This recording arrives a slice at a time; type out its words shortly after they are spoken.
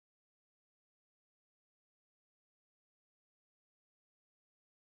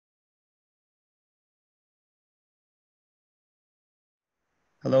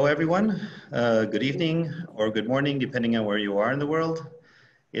Hello, everyone. Good evening or good morning, depending on where you are in the world.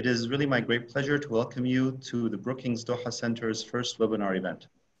 It is really my great pleasure to welcome you to the Brookings Doha Center's first webinar event.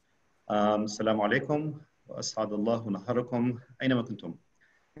 Assalamu alaikum wa as'adallahu naharakum aynama kuntum.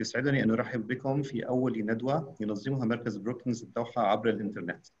 يسعدني أن أرحب بكم في أول ندوة ينظمها مركز بروكينز الدوحة عبر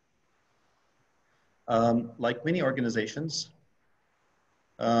الإنترنت. Like many organizations,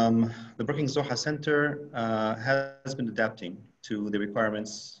 the Brookings Doha Center has been adapting to the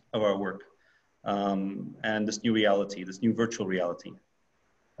requirements of our work and this new reality, this new virtual reality.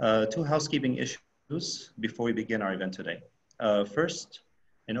 Two housekeeping issues before we begin our event today. First,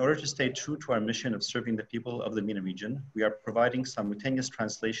 in order to stay true to our mission of serving the people of the MENA region, we are providing simultaneous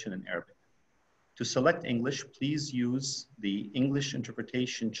translation in Arabic. To select English, please use the English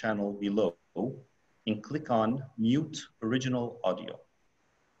interpretation channel below and click on Mute Original Audio.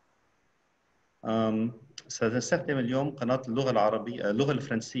 سنستخدم اليوم قناة اللغة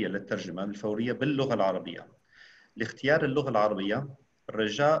الفرنسية للترجمة الفورية باللغة العربية. لاختيار اللغة العربية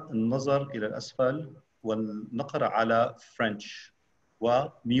رجاء النظر إلى الأسفل والنقر على French و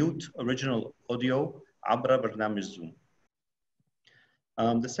Mute Original Audio عبر برنامج Zoom.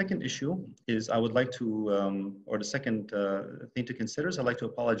 The second issue is I would like to, or the second thing to consider is I'd like to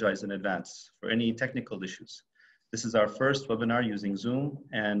apologize in advance for any technical issues. This is our first webinar using Zoom,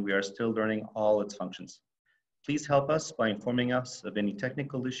 and we are still learning all its functions. Please help us by informing us of any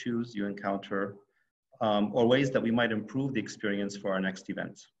technical issues you encounter or ways that we might improve the experience for our next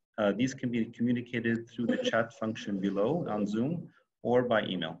event. These can be communicated through the chat function below on Zoom or by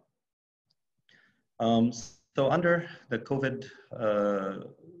email. So under the COVID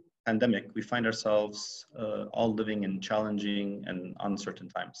pandemic, we find ourselves all living in challenging and uncertain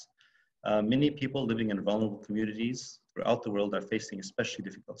times. Many people living in vulnerable communities throughout the world are facing especially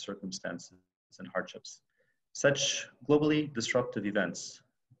difficult circumstances and hardships. Such globally disruptive events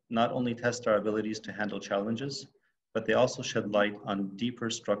not only test our abilities to handle challenges, but they also shed light on deeper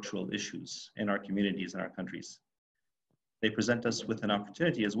structural issues in our communities and our countries. They present us with an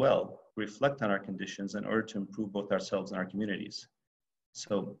opportunity as well to reflect on our conditions in order to improve both ourselves and our communities.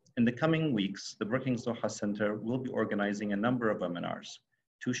 So in the coming weeks, the Brookings Doha Center will be organizing a number of webinars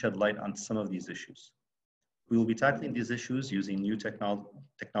to shed light on some of these issues. We will be tackling these issues using new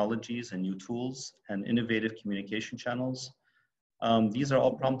technologies and new tools and innovative communication channels. These are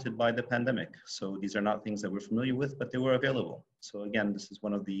all prompted by the pandemic. So these are not things that we're familiar with, but they were available. So again, this is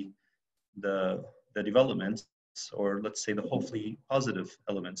one of the developments, or let's say the hopefully positive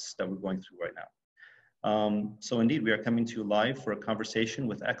elements that we're going through right now. So indeed, we are coming to you live for a conversation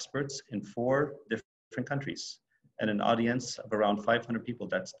with experts in 4 different countries and an audience of around 500 people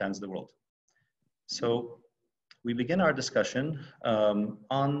that spans the world. So we begin our discussion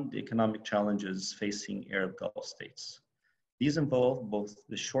on the economic challenges facing Arab Gulf states. These involve both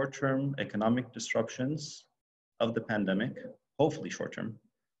the short-term economic disruptions of the pandemic, hopefully short-term,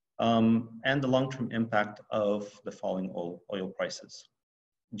 and the long-term impact of the falling oil prices.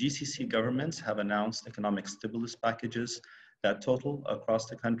 GCC governments have announced economic stimulus packages that total across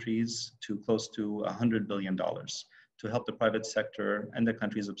the countries to close to $100 billion to help the private sector and the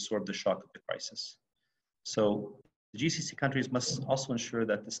countries absorb the shock of the crisis. So the GCC countries must also ensure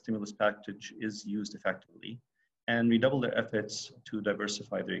that the stimulus package is used effectively and redouble their efforts to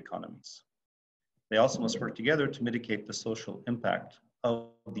diversify their economies. They also must work together to mitigate the social impact of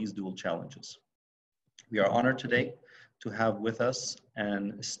these dual challenges. We are honored today to have with us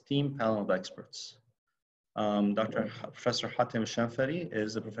an esteemed panel of experts. Professor Hatem Shamfari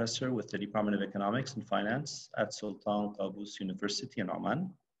is a professor with the Department of Economics and Finance at Sultan Qaboos University in Oman.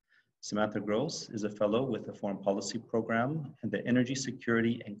 Samantha Gross is a fellow with the Foreign Policy Program and the Energy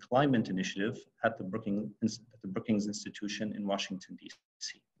Security and Climate Initiative at the Brookings Institution in Washington,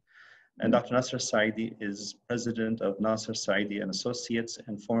 D.C. And Dr. Nasser Saidi is president of Nasser Saidi and Associates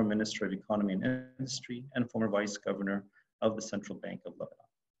and former Minister of Economy and Industry and former Vice Governor of the Central Bank of Lebanon.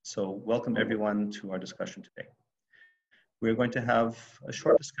 So welcome everyone to our discussion today. We're going to have a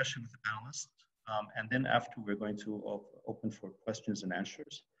short discussion with the panelists, and then after we're going to open for questions and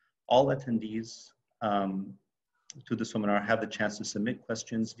answers. All attendees to this webinar have the chance to submit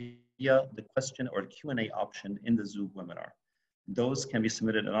questions via the question or Q&A option in the Zoom webinar. Those can be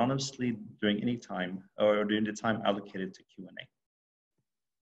submitted anonymously during any time or during the time allocated to Q&A.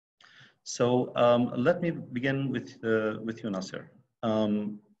 So let me begin with you, Nasser.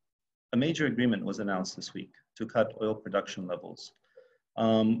 A major agreement was announced this week to cut oil production levels.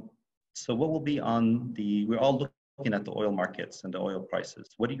 So what will be on we're all looking at the oil markets and the oil prices.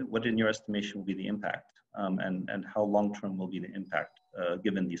 What in your estimation will be the impact and how long-term will be the impact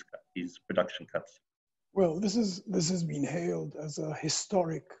given these production cuts? Well, this has been hailed as a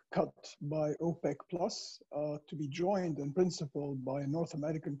historic cut by OPEC Plus, to be joined in principle by North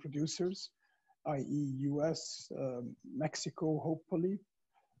American producers, i.e. US, Mexico, hopefully,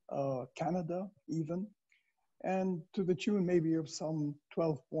 Canada even, and to the tune maybe of some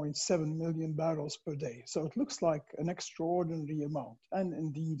 12.7 million barrels per day. So it looks like an extraordinary amount, and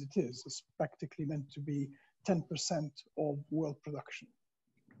indeed it is. It's practically meant to be 10% of world production.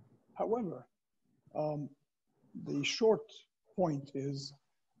 However, the short point is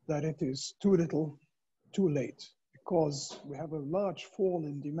that it is too little, too late, because we have a large fall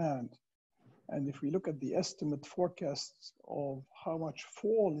in demand. And if we look at the estimate forecasts of how much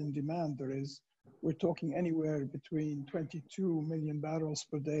fall in demand there is, we're talking anywhere between 22 million barrels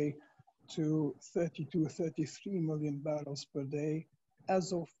per day to 32, 33 million barrels per day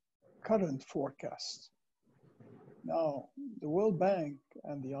as of current forecasts. Now, the World Bank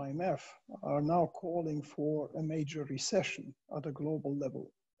and the IMF are now calling for a major recession at a global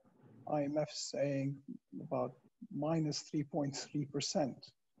level. IMF saying about minus 3.3%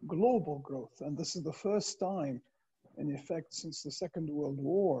 global growth. And this is the first time, in effect, since the Second World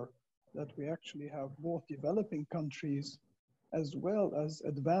War, that we actually have both developing countries as well as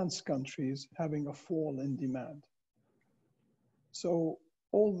advanced countries having a fall in demand. So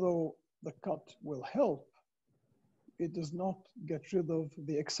although the cut will help, it does not get rid of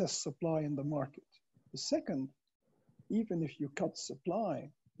the excess supply in the market. The second, even if you cut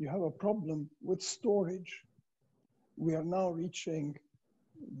supply, you have a problem with storage. We are now reaching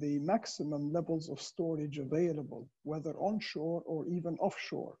the maximum levels of storage available, whether onshore or even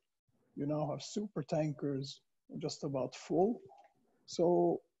offshore. You now have super tankers just about full.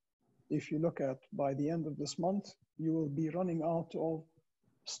 So if you look at by the end of this month, you will be running out of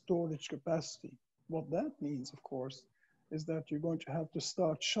storage capacity. What that means, of course, is that you're going to have to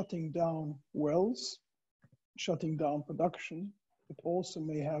start shutting down wells, shutting down production. It also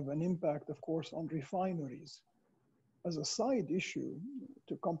may have an impact, of course, on refineries. As a side issue,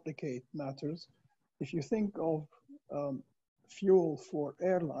 to complicate matters, if you think of fuel for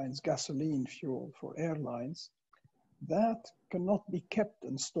airlines, gasoline fuel for airlines, that cannot be kept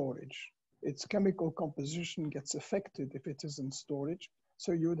in storage. Its chemical composition gets affected if it is in storage,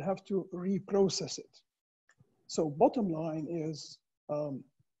 so you would have to reprocess it. So bottom line is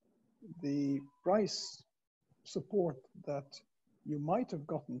the price support that you might have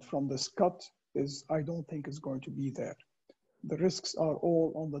gotten from this cut is, I don't think is going to be there. The risks are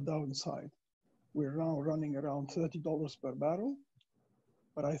all on the downside. We're now running around $30 per barrel,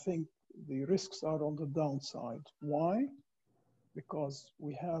 but I think the risks are on the downside. Why? Because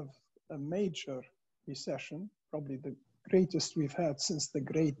we have a major recession, probably the greatest we've had since the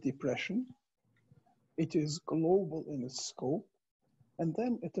Great Depression. It is global in its scope, and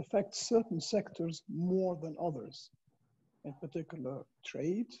then it affects certain sectors more than others, in particular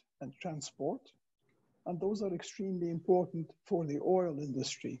trade and transport, and those are extremely important for the oil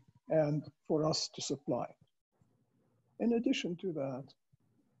industry and for us to supply. In addition to that,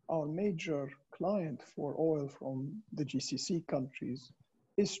 our major client for oil from the GCC countries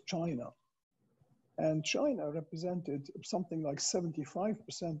is China. And China represented something like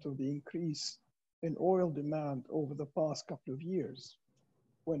 75% of the increase in oil demand over the past couple of years.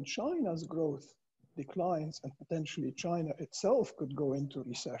 When China's growth declines and potentially China itself could go into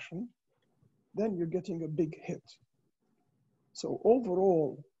recession, then you're getting a big hit. So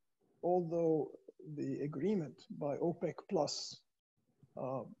overall, although the agreement by OPEC Plus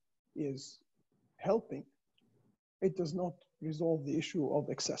is helping, it does not resolve the issue of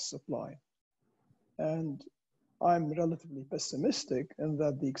excess supply. And I'm relatively pessimistic in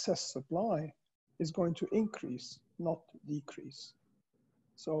that the excess supply is going to increase, not decrease.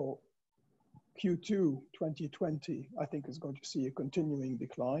 So Q2 2020, I think, is going to see a continuing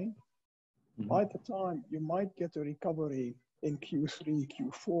decline. Mm-hmm. By the time you might get a recovery in Q3,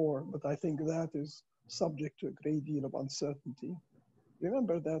 Q4, but I think that is subject to a great deal of uncertainty.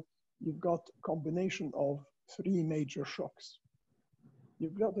 Remember that you've got a combination of three major shocks.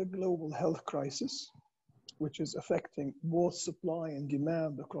 You've got a global health crisis, which is affecting both supply and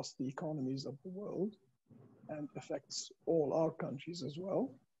demand across the economies of the world and affects all our countries as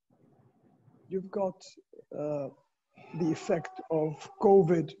well. You've got the effect of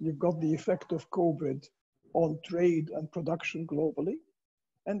COVID. You've got the effect of COVID on trade and production globally.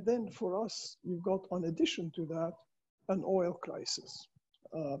 And then for us, you've got, in addition to that, an oil crisis.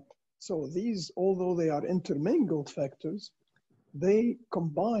 So these, although they are intermingled factors, they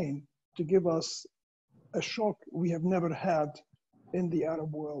combine to give us a shock we have never had in the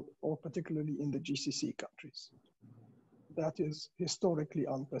Arab world, or particularly in the GCC countries. That is historically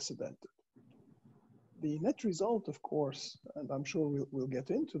unprecedented. the net result, of course, and I'm sure we'll get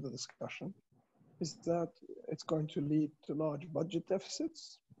into the discussion, is that it's going to lead to large budget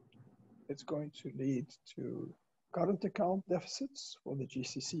deficits. It's going to lead to current account deficits for the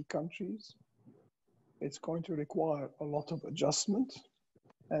GCC countries. It's going to require a lot of adjustment.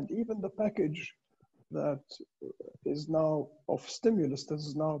 And even the package that is now of stimulus that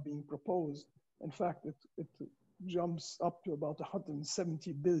is now being proposed, in fact, it jumps up to about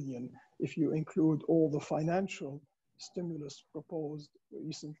 170 billion if you include all the financial stimulus proposed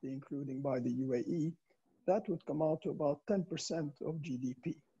recently, including by the UAE. That would come out to about 10% of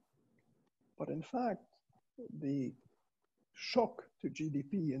GDP. But in fact, the shock to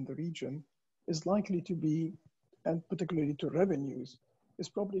GDP in the region is likely to be, and particularly to revenues, is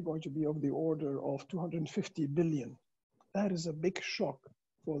probably going to be of the order of 250 billion. That is a big shock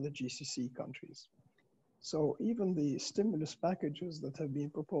for the GCC countries. So even the stimulus packages that have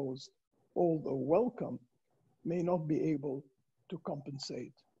been proposed, although welcome, may not be able to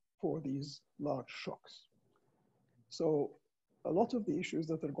compensate for these large shocks. So a lot of the issues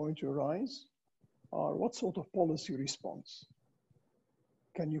that are going to arise are what sort of policy response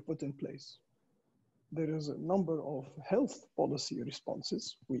can you put in place? There is a number of health policy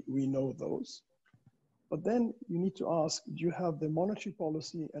responses. We know those. But then you need to ask, do you have the monetary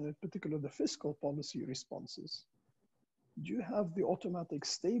policy and in particular the fiscal policy responses? Do you have the automatic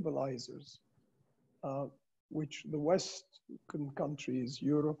stabilizers, which the Western countries,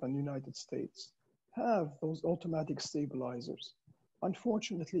 Europe and United States, have those automatic stabilizers?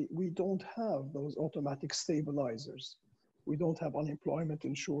 Unfortunately, we don't have those automatic stabilizers. We don't have unemployment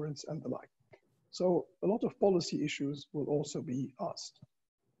insurance and the like. So a lot of policy issues will also be asked.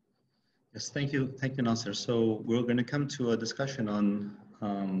 Yes, thank you, Nasser. So we're going to come to a discussion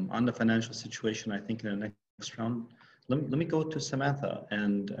on the financial situation, I think, in the next round. Let me go to Samantha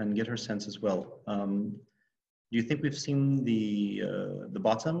and get her sense as well. Do you think we've seen the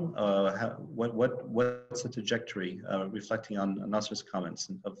bottom? What's the trajectory, reflecting on Nasser's comments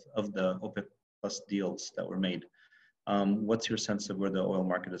of the OPEC plus deals that were made? What's your sense of where the oil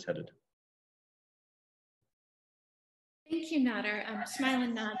market is headed? Thank you, Nader. Smile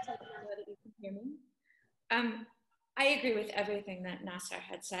and nod to let me know that you can hear me. I agree with everything that Nasser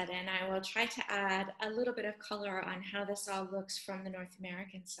had said, and I will try to add a little bit of color on how this all looks from the North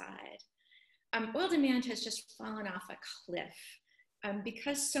American side. Oil demand has just fallen off a cliff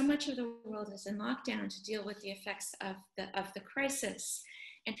because so much of the world is in lockdown to deal with the effects of the crisis.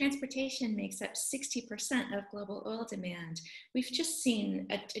 And transportation makes up 60% of global oil demand. We've just seen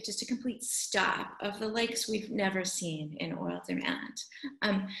just a complete stop of the likes we've never seen in oil demand.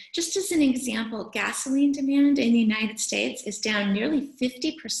 Just as an example, gasoline demand in the United States is down nearly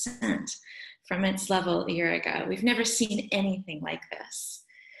 50% from its level a year ago. We've never seen anything like this.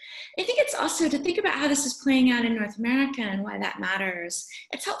 I think it's also to think about how this is playing out in North America and why that matters.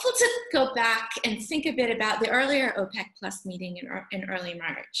 It's helpful to go back and think a bit about the earlier OPEC Plus meeting in early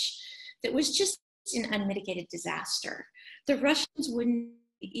March that was just an unmitigated disaster. The Russians wouldn't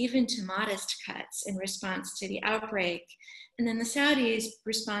even to modest cuts in response to the outbreak. And then the Saudis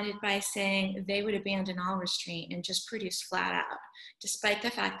responded by saying they would abandon all restraint and just produce flat out, despite the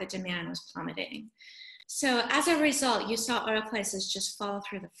fact that demand was plummeting. So as a result, you saw oil prices just fall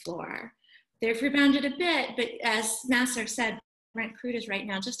through the floor. They've rebounded a bit, but as Nasser said, Brent crude is right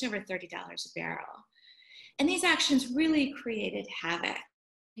now just over $30 a barrel. And these actions really created havoc.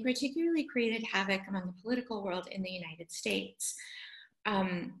 They particularly created havoc among the political world in the United States.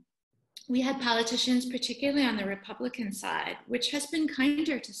 We had politicians, particularly on the Republican side, which has been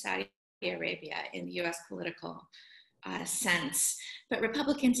kinder to Saudi Arabia in the US political sense, but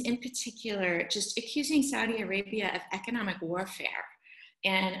Republicans in particular just accusing Saudi Arabia of economic warfare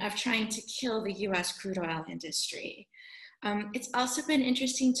and of trying to kill the US crude oil industry. It's also been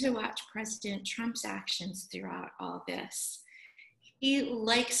interesting to watch President Trump's actions throughout all this. He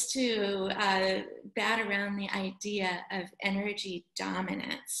likes to bat around the idea of energy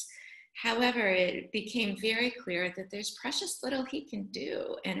dominance. However, it became very clear that there's precious little he can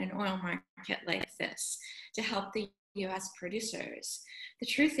do in an oil market like this to help the US producers. The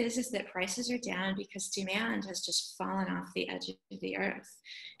truth is that prices are down because demand has just fallen off the edge of the earth.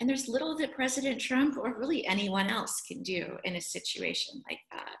 And there's little that President Trump or really anyone else can do in a situation like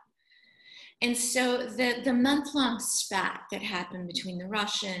that. And so the month-long spat that happened between the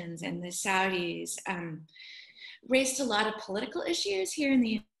Russians and the Saudis raised a lot of political issues here in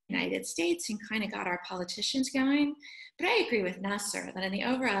the United States and kind of got our politicians going. But I agree with Nasser that in the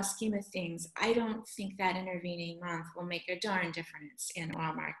overall scheme of things, I don't think that intervening month will make a darn difference in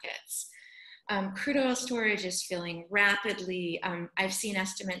oil markets. Crude oil storage is filling rapidly. I've seen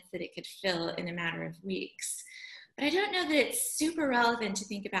estimates that it could fill in a matter of weeks. But I don't know that it's super relevant to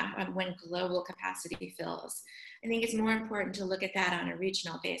think about when global capacity fills. I think it's more important to look at that on a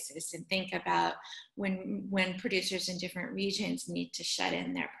regional basis and think about when producers in different regions need to shut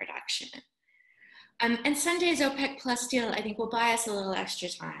in their production. And Sunday's OPEC Plus deal, I think, will buy us a little extra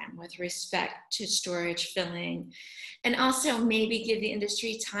time with respect to storage filling, and also maybe give the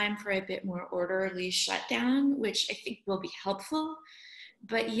industry time for a bit more orderly shutdown, which I think will be helpful.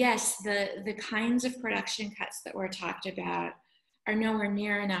 But yes, the kinds of production cuts that were talked about are nowhere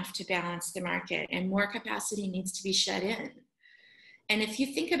near enough to balance the market, and more capacity needs to be shut in. And if you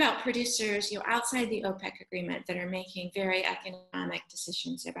think about producers, outside the OPEC agreement that are making very economic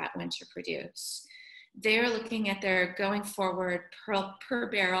decisions about when to produce, they're looking at their going forward per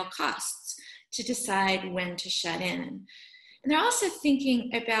barrel costs to decide when to shut in. And they're also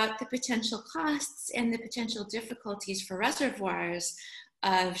thinking about the potential costs and the potential difficulties for reservoirs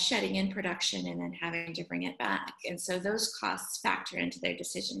of shutting in production and then having to bring it back. And so those costs factor into their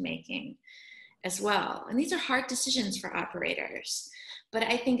decision making as well. And these are hard decisions for operators. But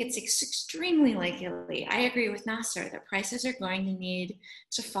I think it's extremely likely, I agree with Nasser, that prices are going to need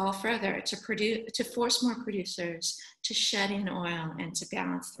to fall further to force more producers to shut in oil and to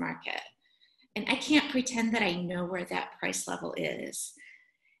balance the market. And I can't pretend that I know where that price level is.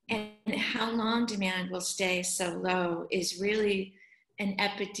 And how long demand will stay so low is really an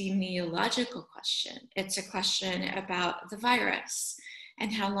epidemiological question. It's a question about the virus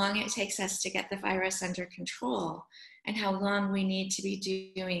and how long it takes us to get the virus under control, and how long we need to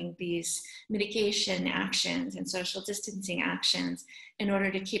be doing these mitigation actions and social distancing actions in order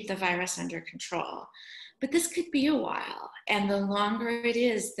to keep the virus under control. But this could be a while, and the longer it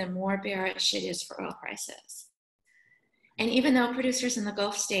is, the more bearish it is for oil prices. And even though producers in the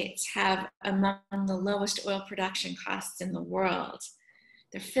Gulf states have among the lowest oil production costs in the world,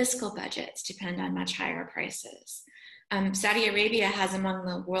 their fiscal budgets depend on much higher prices. Saudi Arabia has among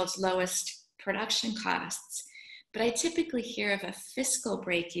the world's lowest production costs, but I typically hear of a fiscal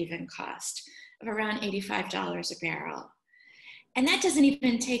break-even cost of around $85 a barrel. And that doesn't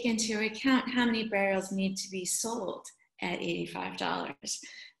even take into account how many barrels need to be sold at $85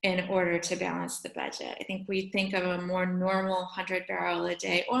 in order to balance the budget. I think we think of a more normal 100 barrel a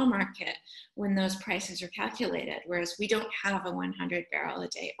day oil market when those prices are calculated, whereas we don't have a 100 barrel a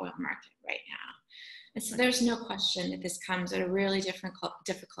day oil market right now. And so there's no question that this comes at a really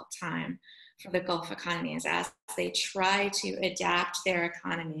difficult time for the Gulf economies as they try to adapt their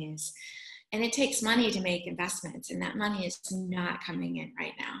economies. And it takes money to make investments, and that money is not coming in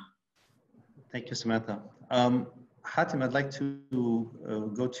right now. Thank you, Samantha. Hatem, I'd like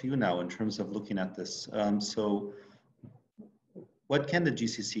to go to you now in terms of looking at this. So what can the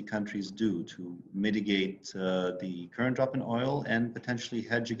GCC countries do to mitigate the current drop in oil and potentially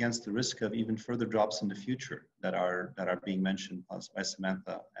hedge against the risk of even further drops in the future that are being mentioned by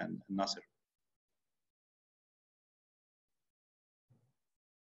Samantha and Nasser?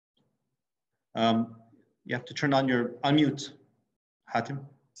 You have to turn on your unmute, Hatem.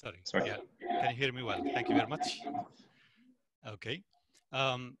 Sorry. Yeah. Can you hear me well? Thank you very much. Okay.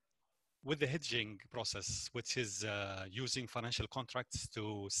 With the hedging process, which is using financial contracts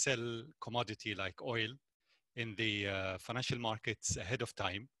to sell commodity like oil in the financial markets ahead of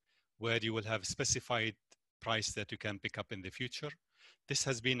time, where you will have specified price that you can pick up in the future. This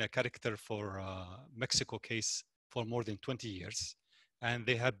has been a character for Mexico case for more than 20 years. And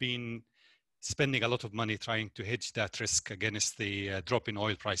they have been spending a lot of money trying to hedge that risk against the drop in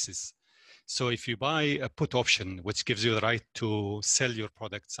oil prices. So if you buy a put option, which gives you the right to sell your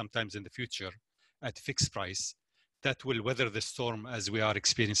product sometimes in the future at fixed price, that will weather the storm as we are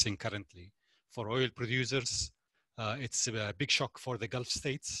experiencing currently. For oil producers, it's a big shock for the Gulf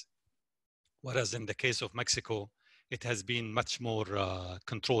states, whereas in the case of Mexico, it has been much more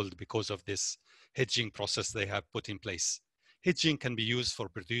controlled because of this hedging process they have put in place. Hedging can be used for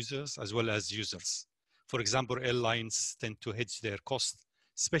producers as well as users. For example, airlines tend to hedge their costs,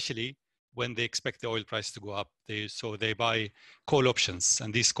 especially when they expect the oil price to go up. So they buy call options,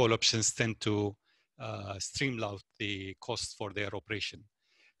 and these call options tend to streamline the costs for their operation.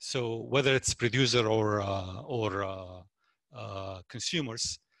 So whether it's producer or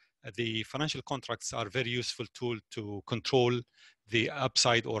consumers, the financial contracts are a very useful tool to control the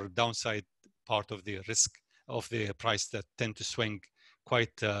upside or downside part of the risk of the price that tend to swing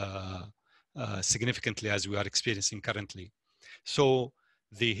quite significantly as we are experiencing currently. So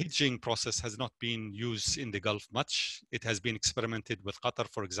the hedging process has not been used in the Gulf much. It has been experimented with Qatar,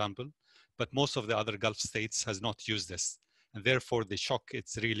 for example, but most of the other Gulf states has not used this. And therefore, the shock,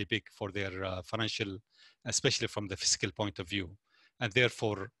 it's really big for their financial, especially from the fiscal point of view. And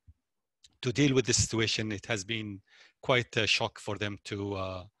therefore, to deal with this situation, it has been quite a shock for them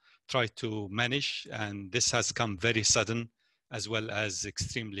to try to manage. And this has come very sudden, as well as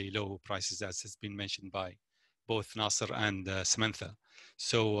extremely low prices, as has been mentioned by both Nasser and Samantha.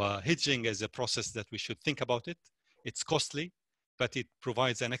 So hedging is a process that we should think about it. It's costly, but it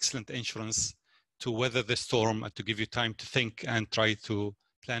provides an excellent insurance to weather the storm and to give you time to think and try to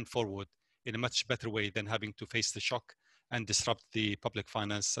plan forward in a much better way than having to face the shock and disrupt the public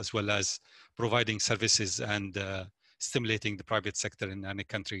finance, as well as providing services and stimulating the private sector in any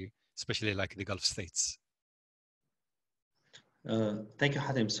country, especially like the Gulf states. Thank you,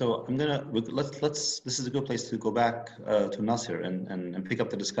 Hatem. So I'm gonna let's. This is a good place to go back to Nasser and pick up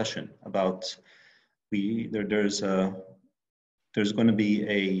the discussion about there's going to be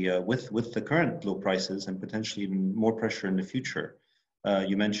a with the current low prices and potentially even more pressure in the future.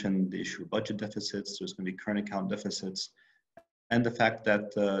 You mentioned the issue of budget deficits. There's going to be current account deficits, and the fact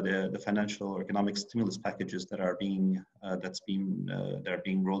that the financial or economic stimulus packages that are being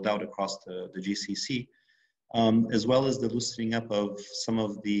rolled out across the GCC. As well as the loosening up of some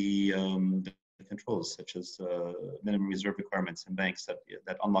of the controls, such as minimum reserve requirements in banks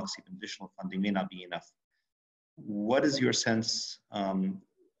that unlocks even additional funding may not be enough. What is your sense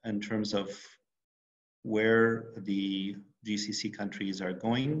in terms of where the GCC countries are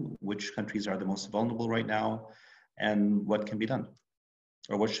going? Which countries are the most vulnerable right now? And what can be done?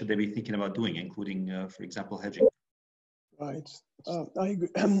 Or what should they be thinking about doing, including, for example, hedging? Right. I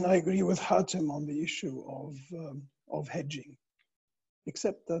agree with Hatem on the issue of hedging,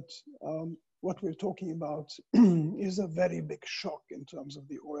 except that what we're talking about is a very big shock in terms of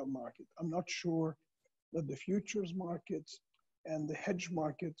the oil market. I'm not sure that the futures market and the hedge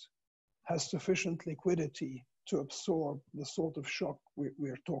market has sufficient liquidity to absorb the sort of shock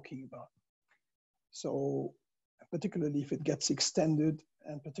we're talking about. So particularly if it gets extended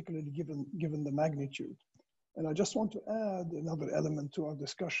and particularly given the magnitude. And I just want to add another element to our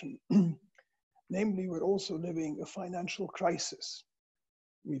discussion. Namely, we're also living a financial crisis.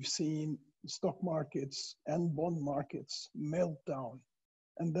 We've seen stock markets and bond markets melt down.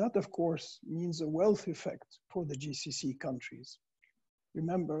 And that, of course, means a wealth effect for the GCC countries.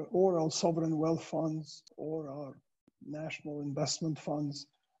 Remember, all our sovereign wealth funds or our national investment funds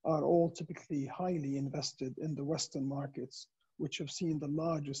are all typically highly invested in the Western markets, which have seen the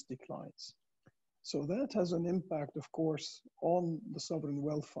largest declines. So that has an impact, of course, on the sovereign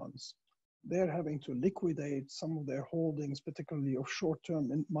wealth funds. They're having to liquidate some of their holdings, particularly of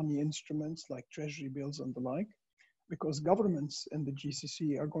short-term money instruments like treasury bills and the like, because governments in the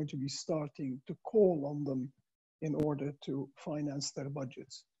GCC are going to be starting to call on them in order to finance their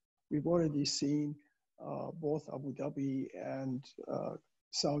budgets. We've already seen both Abu Dhabi and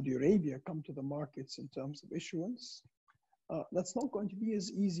Saudi Arabia come to the markets in terms of issuance. That's not going to be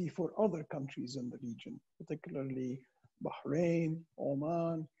as easy for other countries in the region, particularly Bahrain,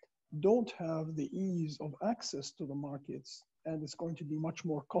 Oman, don't have the ease of access to the markets, and it's going to be much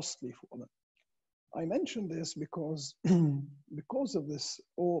more costly for them. I mention this because of this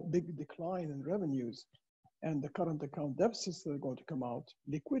big decline in revenues and the current account deficits that are going to come out,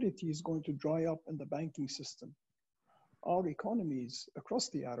 liquidity is going to dry up in the banking system. Our economies across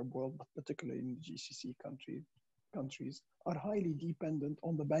the Arab world, but particularly in the GCC countries, are highly dependent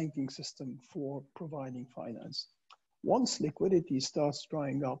on the banking system for providing finance. Once liquidity starts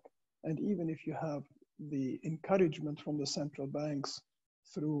drying up, and even if you have the encouragement from the central banks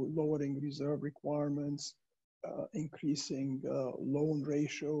through lowering reserve requirements, increasing loan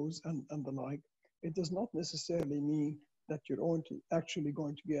ratios and the like, it does not necessarily mean that you're actually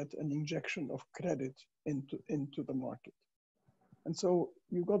going to get an injection of credit into the market. And so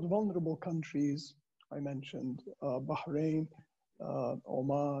you've got vulnerable countries, I mentioned Bahrain,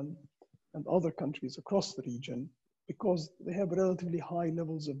 Oman, and other countries across the region, because they have relatively high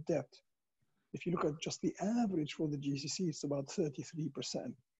levels of debt. If you look at just the average for the GCC, it's about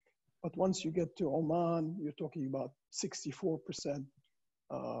 33%. But once you get to Oman, you're talking about 64%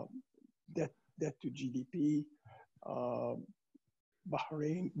 debt to GDP.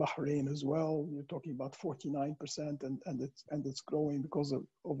 Bahrain as well, you're talking about 49%, and it's growing because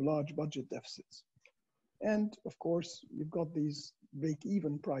of large budget deficits. And of course, you've got these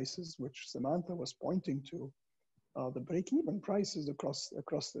break-even prices, which Samantha was pointing to. The break-even prices across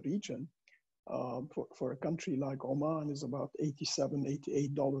the region for a country like Oman is about $87,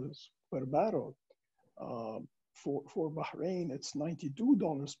 $88 per barrel. For Bahrain, it's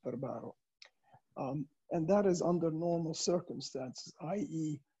 $92 per barrel. And that is under normal circumstances,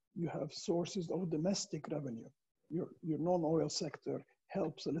 i.e. you have sources of domestic revenue. your non-oil sector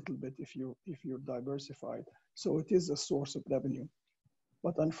helps a little bit if you're diversified. So it is a source of revenue.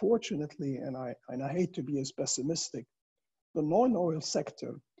 But unfortunately, and I hate to be as pessimistic, the non-oil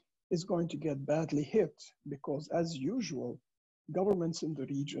sector is going to get badly hit because, as usual, governments in the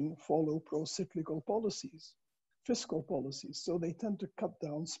region follow pro-cyclical policies, fiscal policies. So they tend to cut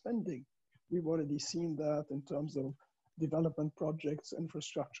down spending. We've already seen that in terms of development projects,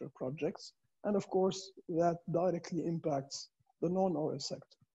 infrastructure projects, and of course, that directly impacts the non-oil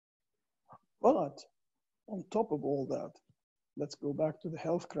sector. But on top of all that, let's go back to the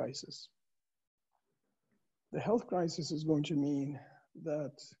health crisis. The health crisis is going to mean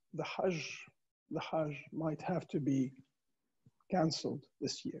that the Hajj might have to be canceled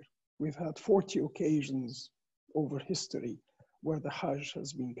this year. We've had 40 occasions over history where the Hajj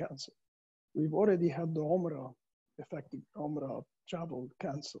has been canceled. We've already had the Umrah, effective Umrah travel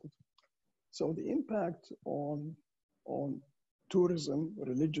canceled. So the impact on tourism,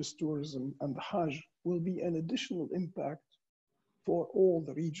 religious tourism, and the Hajj will be an additional impact for all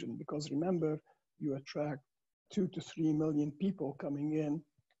the region, because remember, you attract 2 to 3 million people coming in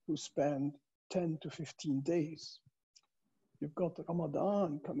who spend 10 to 15 days. You've got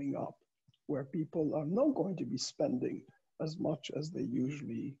Ramadan coming up, where people are not going to be spending as much as they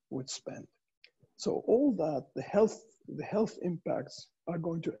usually would spend. So all that, the health impacts are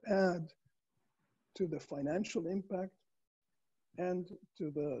going to add to the financial impact and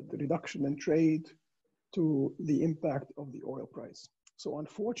to the reduction in trade, to the impact of the oil price. So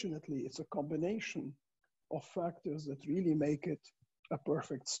unfortunately, it's a combination of factors that really make it a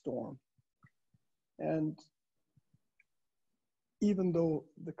perfect storm. And even though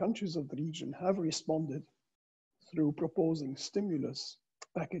the countries of the region have responded through proposing stimulus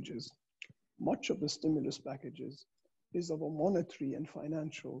packages, much of the stimulus packages is of a monetary and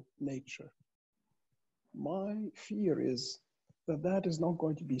financial nature. My fear is that that is not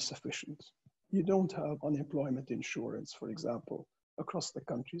going to be sufficient. You don't have unemployment insurance, for example, across the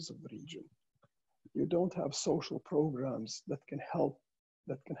countries of the region. You don't have social programs that can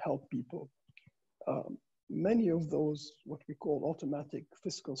help people. Many of those, what we call automatic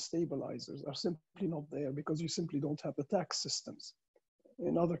fiscal stabilizers, are simply not there because you simply don't have the tax systems.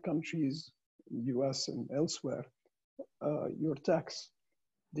 In other countries, US and elsewhere, your tax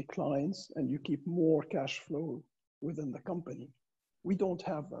declines and you keep more cash flow within the company. We don't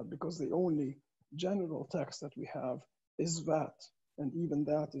have that because the only general tax that we have is VAT, and even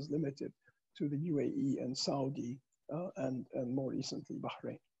that is limited to the UAE and Saudi and more recently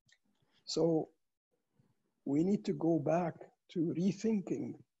Bahrain. So we need to go back to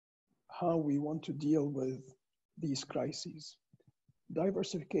rethinking how we want to deal with these crises.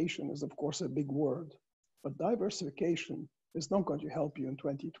 Diversification is, of course, a big word, but diversification is not going to help you in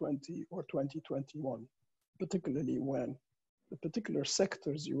 2020 or 2021, particularly when the particular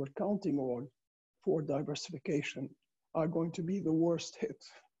sectors you were counting on for diversification are going to be the worst hit,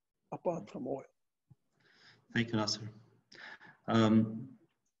 apart from oil. Thank you, Nasser.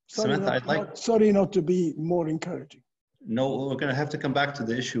 Sorry not to be more encouraging. No, we're going to have to come back to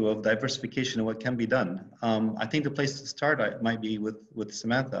the issue of diversification and what can be done. I think the place to start might be with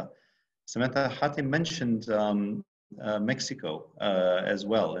Samantha. Samantha, Hatem mentioned Mexico as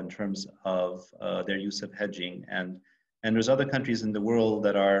well in terms of their use of hedging, and there's other countries in the world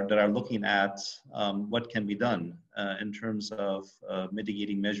that are looking at what can be done in terms of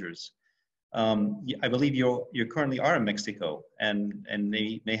mitigating measures. I believe you currently are in Mexico, and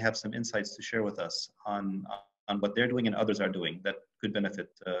may have some insights to share with us on what they're doing and others are doing that could benefit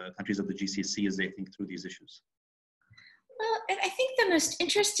countries of the GCC as they think through these issues. Well, I think the most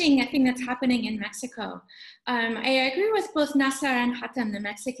interesting thing that's happening in Mexico, I agree with both Nasser and Hatem. The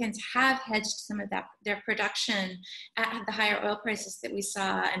Mexicans have hedged some of their production at the higher oil prices that we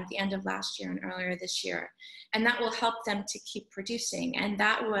saw at the end of last year and earlier this year. And that will help them to keep producing. And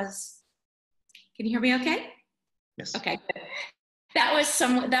that was, can you hear me okay? Yes. Okay, good. That was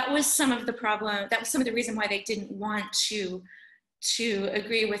some of the problem. That was some of the reason why they didn't want to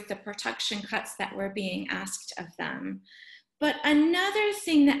agree with the production cuts that were being asked of them. But another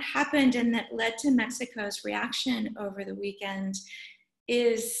thing that happened and that led to Mexico's reaction over the weekend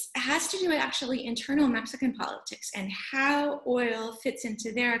has to do with actually internal Mexican politics and how oil fits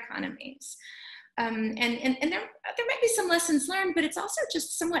into their economies. And there might be some lessons learned, but it's also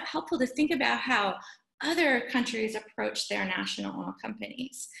just somewhat helpful to think about how other countries approach their national oil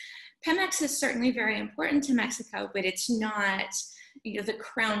companies. Pemex is certainly very important to Mexico, but it's not, the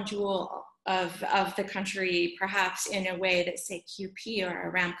crown jewel of the country, perhaps in a way that, say, QP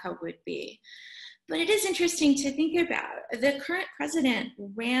or Aramco would be. But it is interesting to think about. The current president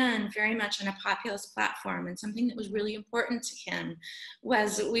ran very much on a populist platform, and something that was really important to him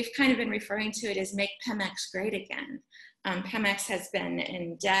was, we've kind of been referring to it as make Pemex great again. Pemex has been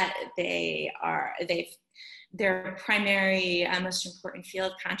in debt. Their primary, most important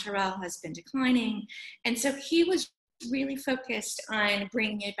field, Cantarell, has been declining. And so he was really focused on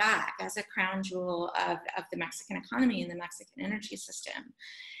bringing it back as a crown jewel of the Mexican economy and the Mexican energy system.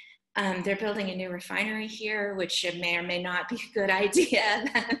 They're building a new refinery here, which may or may not be a good idea,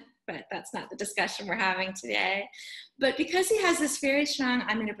 but that's not the discussion we're having today. But because he has this very strong,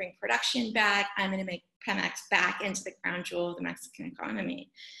 I'm going to bring production back, I'm going to make Pemex back into the crown jewel of the Mexican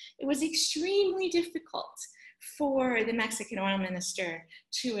economy, it was extremely difficult for the Mexican oil minister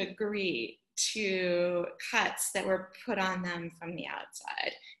to agree to cuts that were put on them from the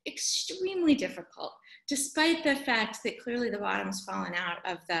outside. Extremely difficult, despite the fact that clearly the bottom's fallen out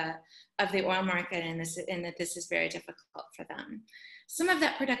of the oil market, and that this is very difficult for them. Some of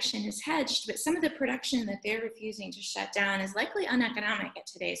that production is hedged, but some of the production that they're refusing to shut down is likely uneconomic at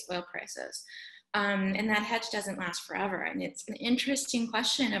today's oil prices. And that hedge doesn't last forever. And it's an interesting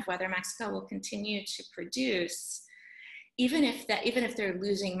question of whether Mexico will continue to produce, even if they're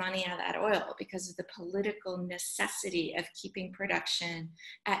losing money out of that oil, because of the political necessity of keeping production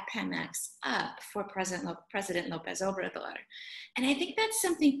at Pemex up for President López Obrador. And I think that's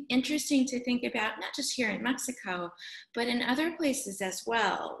something interesting to think about, not just here in Mexico, but in other places as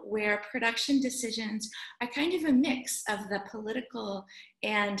well, where production decisions are kind of a mix of the political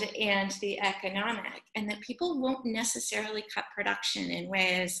and the economic, and that people won't necessarily cut production in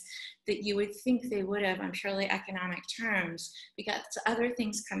ways that you would think they would have on purely economic terms, because other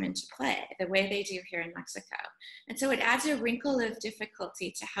things come into play the way they do here in Mexico. And so it adds a wrinkle of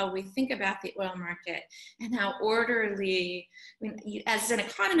difficulty to how we think about the oil market and how orderly, I mean, as an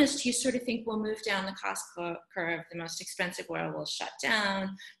economist, you sort of think we'll move down the cost curve, the most expensive oil will shut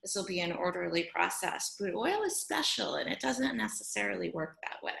down, this will be an orderly process. But oil is special and it doesn't necessarily work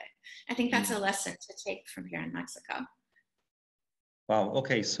that way. I think that's a lesson to take from here in Mexico. Wow.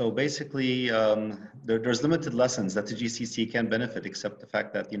 Okay. So basically, there's limited lessons that the GCC can benefit, except the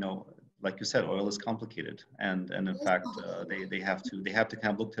fact that, you know, like you said, oil is complicated, and in fact, they have to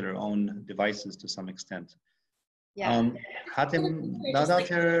kind of look to their own devices to some extent. Yeah. Hatem,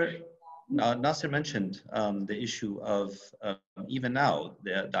 Nasser mentioned the issue of even now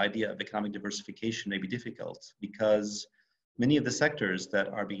the idea of economic diversification may be difficult, because many of the sectors that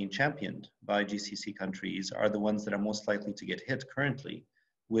are being championed by GCC countries are the ones that are most likely to get hit currently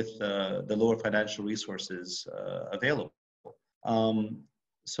with the lower financial resources available.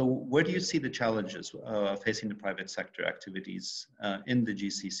 So where do you see the challenges facing the private sector activities in the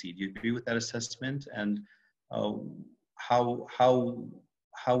GCC? Do you agree with that assessment? And how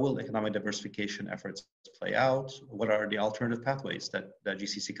will economic diversification efforts play out? What are the alternative pathways that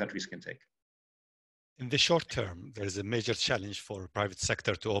GCC countries can take? In the short term, there is a major challenge for private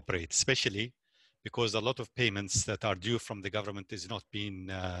sector to operate, especially because a lot of payments that are due from the government is not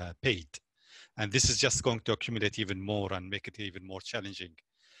being paid. And this is just going to accumulate even more and make it even more challenging.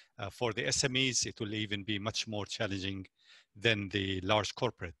 For the SMEs, it will even be much more challenging than the large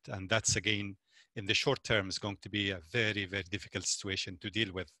corporate. And that's, again, in the short term, is going to be a very, very difficult situation to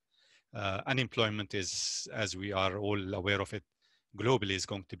deal with. Unemployment is, as we are all aware of it, globally is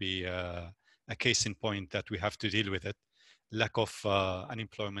going to be a case in point that we have to deal with it. Lack of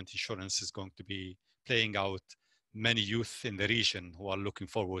unemployment insurance is going to be playing out. Many youth in the region who are looking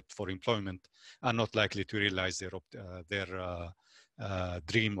forward for employment are not likely to realize their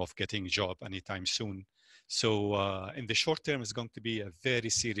dream of getting a job anytime soon. So in the short term, it's going to be a very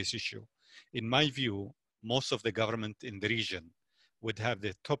serious issue. In my view, most of the government in the region would have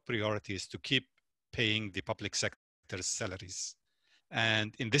the top priorities to keep paying the public sector's salaries.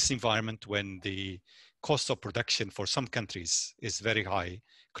 And in this environment, when the cost of production for some countries is very high,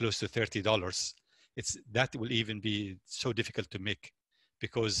 close to $30, that will even be so difficult to make,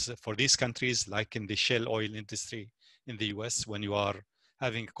 because for these countries, like in the shale oil industry in the US, when you are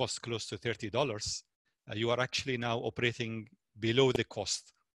having a cost close to $30, you are actually now operating below the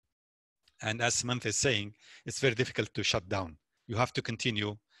cost. And as Samantha is saying, it's very difficult to shut down. You have to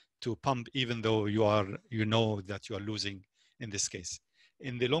continue to pump, even though you know that you are losing in this case.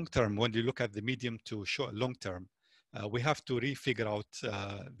 In the long term, when you look at the medium to short long term, we have to refigure out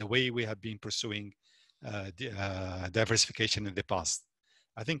the way we have been pursuing diversification in the past.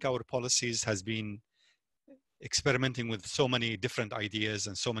 I think our policies has been experimenting with so many different ideas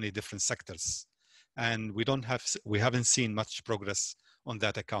and so many different sectors, and we haven't seen much progress on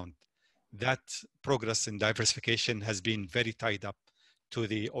that account. That progress in diversification has been very tied up to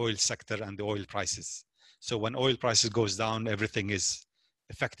the oil sector and the oil prices. So when oil prices goes down, everything is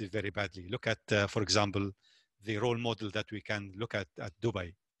affected very badly. Look at, for example, the role model that we can look at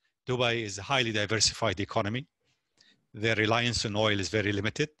Dubai. Dubai is a highly diversified economy. Their reliance on oil is very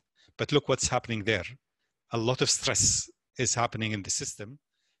limited, but look what's happening there. A lot of stress is happening in the system,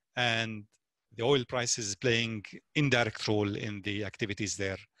 and the oil price is playing indirect role in the activities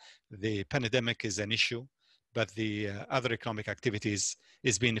there. The pandemic is an issue, but the other economic activities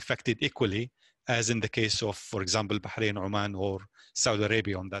is being affected equally, as in the case of, for example, Bahrain, Oman, or Saudi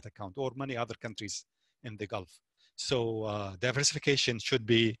Arabia on that account, or many other countries in the Gulf. So diversification should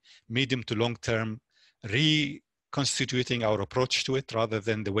be medium to long term, reconstituting our approach to it rather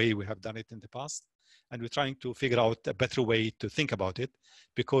than the way we have done it in the past. And we're trying to figure out a better way to think about it,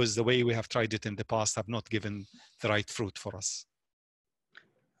 because the way we have tried it in the past have not given the right fruit for us.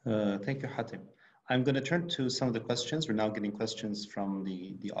 Thank you, Hatem. I'm going to turn to some of the questions. We're now getting questions from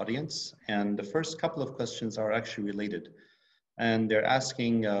the audience. And the first couple of questions are actually related. And they're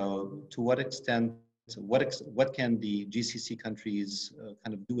asking to what extent, what can the GCC countries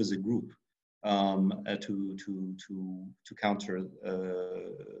kind of do as a group to counter,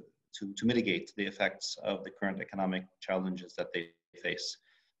 to mitigate the effects of the current economic challenges that they face,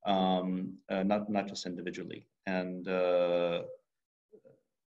 not just individually. And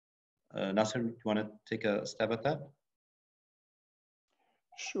Nasser, do you want to take a stab at that?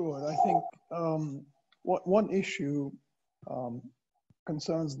 Sure. I think one issue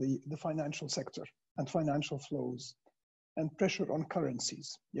concerns the financial sector and financial flows and pressure on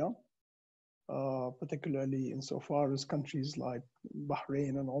currencies, yeah? Particularly insofar as countries like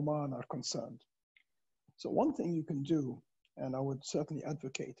Bahrain and Oman are concerned. So one thing you can do, and I would certainly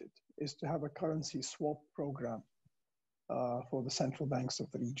advocate it, is to have a currency swap program for the central banks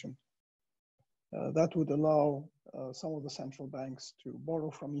of the region. That would allow some of the central banks to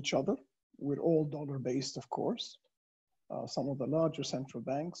borrow from each other. We're all dollar-based, of course. Some of the larger central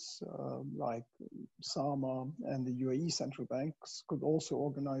banks, like SAMA and the UAE central banks, could also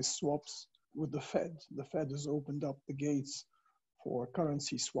organize swaps with the Fed. The Fed has opened up the gates for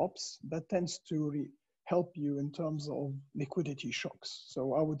currency swaps. That tends to help you in terms of liquidity shocks.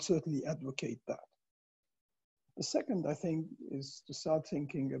 So I would certainly advocate that. The second, I think, is to start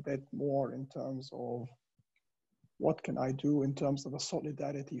thinking a bit more in terms of what can I do in terms of a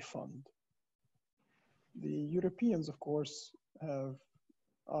solidarity fund. The Europeans, of course, are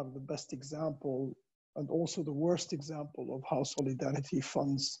the best example and also the worst example of how solidarity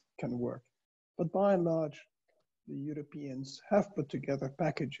funds can work. But by and large, the Europeans have put together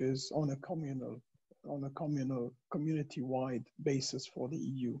packages on a community-wide basis for the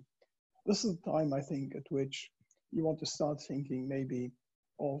EU. This is the time, I think, at which you want to start thinking maybe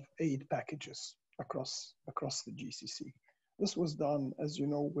of aid packages across the GCC. This was done, as you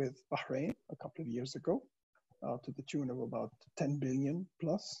know, with Bahrain a couple of years ago, to the tune of about 10 billion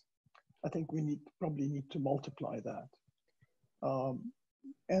plus. I think we probably need to multiply that.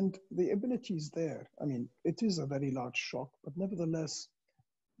 And the ability is there. I mean, it is a very large shock, but nevertheless,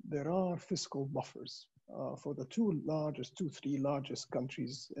 there are fiscal buffers for the three largest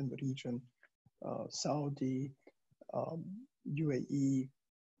countries in the region, Saudi, UAE,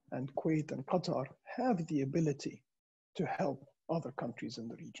 and Kuwait and Qatar have the ability to help other countries in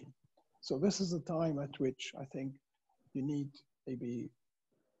the region. So this is a time at which I think you need maybe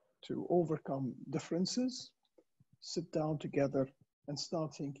to overcome differences, sit down together and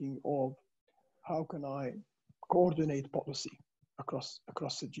start thinking of how can I coordinate policy across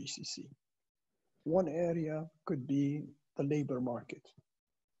the GCC. One area could be the labor market.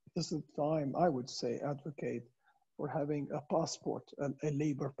 This is the time I would say advocate for having a passport, a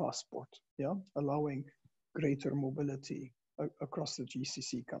labor passport, yeah, allowing greater mobility across the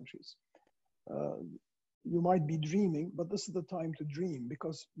GCC countries. You might be dreaming, but this is the time to dream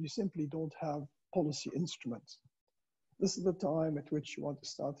because you simply don't have policy instruments. This is the time at which you want to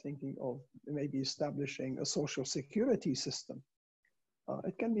start thinking of maybe establishing a social security system.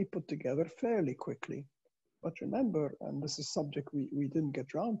 It can be put together fairly quickly, but remember, and this is subject we didn't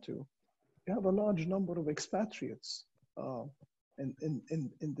get round to, you have a large number of expatriates in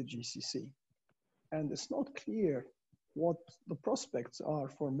the GCC. And it's not clear what the prospects are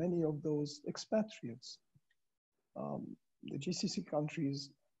for many of those expatriates. The GCC countries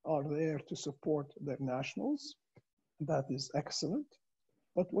are there to support their nationals. That is excellent.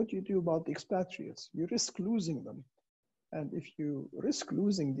 But what do you do about the expatriates? You risk losing them. And if you risk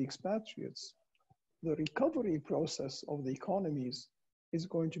losing the expatriates, the recovery process of the economies is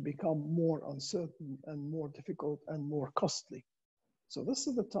going to become more uncertain and more difficult and more costly. So this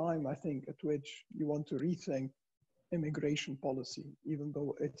is the time, I think, at which you want to rethink immigration policy, even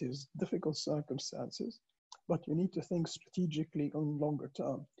though it is difficult circumstances, but you need to think strategically on longer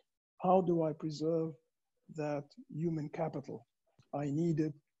term. How do I preserve that human capital? I need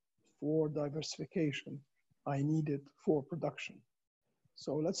it for diversification. I need it for production.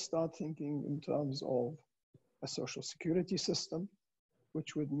 So let's start thinking in terms of a social security system,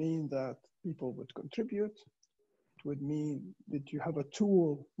 which would mean that people would contribute. It would mean that you have a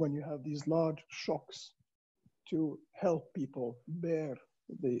tool when you have these large shocks to help people bear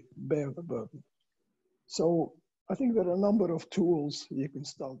the burden. So I think there are a number of tools you can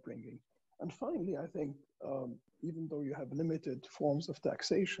start bringing. And finally, I think even though you have limited forms of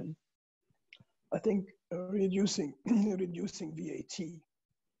taxation, I think reducing VAT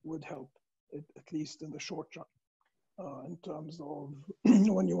would help, at least in the short run, in terms of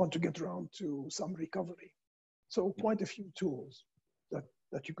when you want to get around to some recovery. So quite a few tools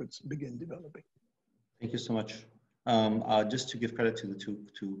that you could begin developing. Thank you so much. Just to give credit to the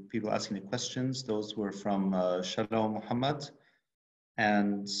two people asking the questions, those were from Shalom Muhammad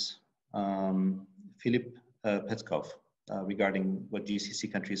and Philip Petkov regarding what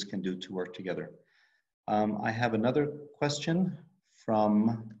GCC countries can do to work together. I have another question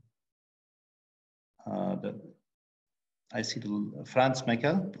from I see the Franz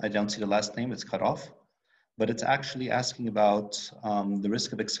Mecca. I don't see the last name, it's cut off. But it's actually asking about the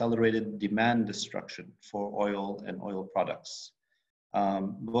risk of accelerated demand destruction for oil and oil products,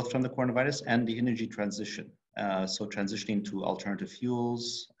 both from the coronavirus and the energy transition. So transitioning to alternative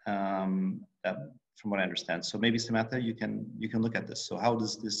fuels, from what I understand. So maybe Samantha, you can look at this. So how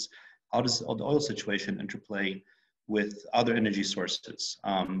does the oil situation interplay with other energy sources?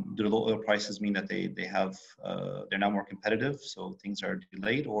 Do the low oil prices mean that they're now more competitive, so things are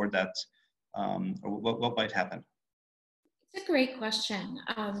delayed, or that or what might happen? It's a great question.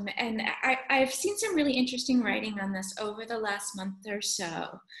 And I've seen some really interesting writing on this over the last month or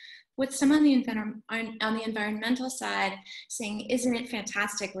so, with some on the environmental side saying, isn't it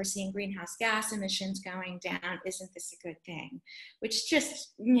fantastic? We're seeing greenhouse gas emissions going down. Isn't this a good thing? Which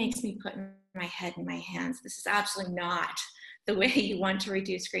just makes me put my head in my hands. This is absolutely not the way you want to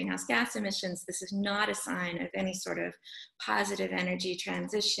reduce greenhouse gas emissions. This is not a sign of any sort of positive energy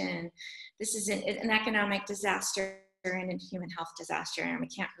transition. This is an economic disaster and a human health disaster, and we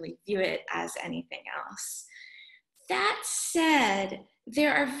can't really view it as anything else. That said,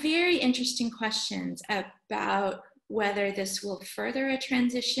 there are very interesting questions about whether this will further a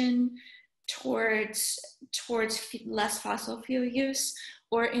transition towards less fossil fuel use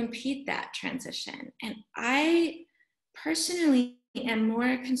or impede that transition. And I personally am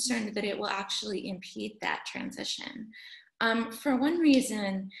more concerned that it will actually impede that transition. For one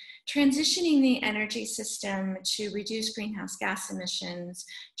reason, transitioning the energy system to reduce greenhouse gas emissions,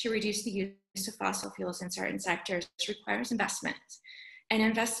 to reduce the use of fossil fuels in certain sectors requires investment. And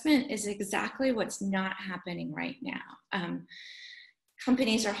investment is exactly what's not happening right now.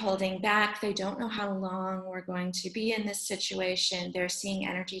 Companies are holding back. They don't know how long we're going to be in this situation. They're seeing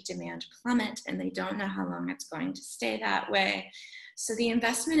energy demand plummet, and they don't know how long it's going to stay that way. So the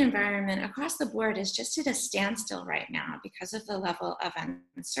investment environment across the board is just at a standstill right now because of the level of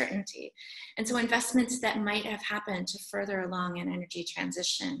uncertainty. And so investments that might have happened to further along an energy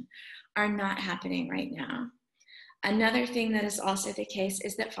transition are not happening right now. Another thing that is also the case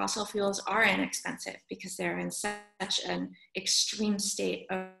is that fossil fuels are inexpensive because they're in such an extreme state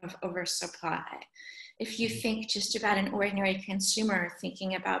of oversupply. If you think just about an ordinary consumer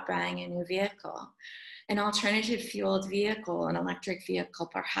thinking about buying a new vehicle, an alternative fueled vehicle, an electric vehicle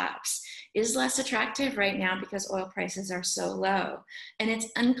perhaps, is less attractive right now because oil prices are so low. And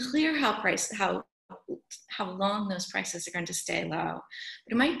it's unclear how long those prices are going to stay low,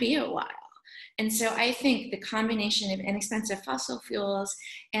 but it might be a while. And so I think the combination of inexpensive fossil fuels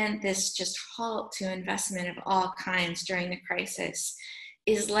and this just halt to investment of all kinds during the crisis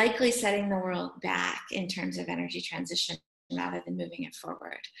is likely setting the world back in terms of energy transition rather than moving it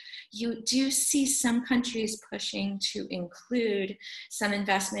forward. You do see some countries pushing to include some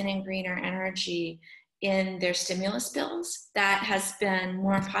investment in greener energy in their stimulus bills. That has been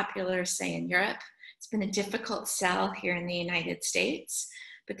more popular, say, in Europe. It's been a difficult sell here in the United States.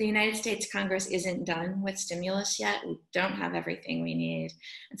 But the United States Congress isn't done with stimulus yet. We don't have everything we need.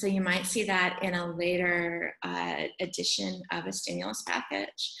 And so you might see that in a later edition of a stimulus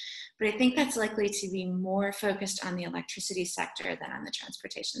package. But I think that's likely to be more focused on the electricity sector than on the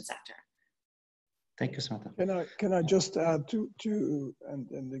transportation sector. Thank you, Samantha. Can I just add to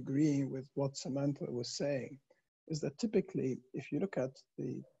and agreeing with what Samantha was saying, is that typically, if you look at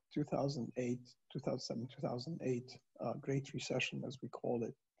the 2007, 2008 Great Recession, as we call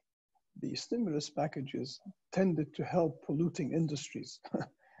it, the stimulus packages tended to help polluting industries.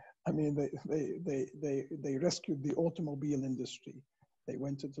 I mean, they rescued the automobile industry. They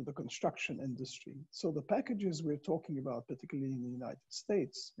went into the construction industry. So the packages we're talking about, particularly in the United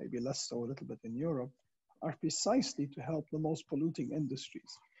States, maybe less so a little bit in Europe, are precisely to help the most polluting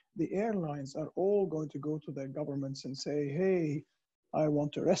industries. The airlines are all going to go to their governments and say, hey, I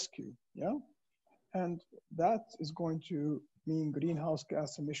want to rescue, yeah? And that is going to mean greenhouse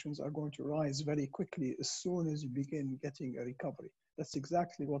gas emissions are going to rise very quickly as soon as you begin getting a recovery. That's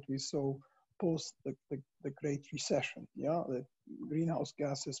exactly what we saw post the Great Recession. Yeah, the greenhouse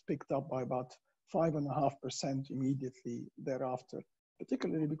gases picked up by about 5.5% immediately thereafter,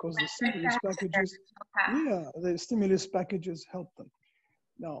 particularly because the stimulus packages, the stimulus packages helped them.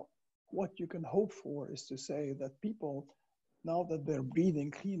 Now, what you can hope for is to say that people, now that they're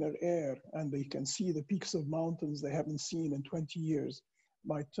breathing cleaner air and they can see the peaks of mountains they haven't seen in 20 years,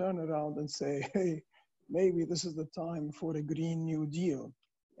 might turn around and say, hey, maybe this is the time for a Green New Deal.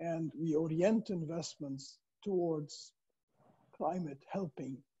 And we orient investments towards climate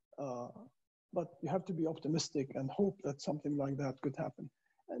helping. But you have to be optimistic and hope that something like that could happen.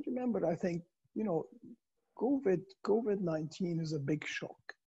 And remember, I think, you know, COVID-19 is a big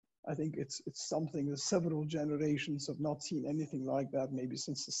shock. I think it's something that several generations have not seen anything like that, maybe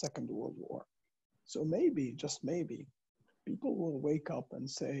since the Second World War. So maybe, just maybe, people will wake up and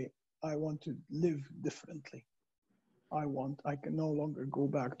say, I want to live differently. I can no longer go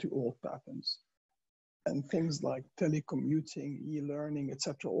back to old patterns. And things like telecommuting, e-learning,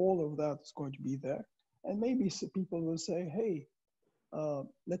 etc., all of that is going to be there. And maybe people will say, hey,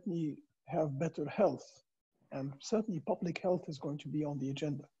 let me have better health. And certainly public health is going to be on the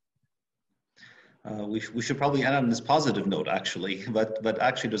agenda. We should probably end on this positive note, actually. But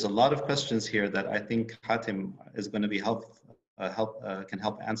actually, there's a lot of questions here that I think Hatem is going to be can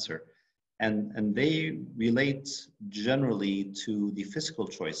help answer, and they relate generally to the fiscal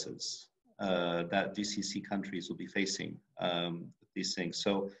choices that GCC countries will be facing with these things.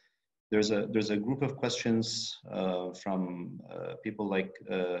 So there's a group of questions from people like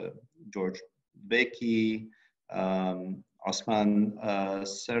George Becky, Osman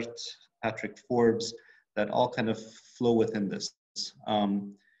Sert, Patrick Forbes, that all kind of flow within this.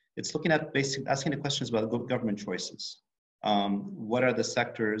 It's looking at asking the questions about government choices. What are the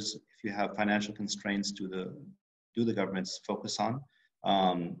sectors, if you have financial constraints, do the governments focus on?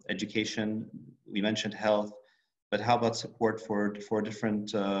 Education, we mentioned health, but how about support for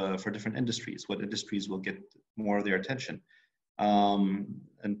different industries? What industries will get more of their attention?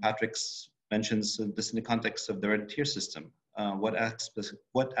 And Patrick's mentions this in the context of the rentier system. What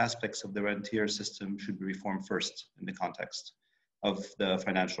aspects of the rentier system should be reformed first in the context of the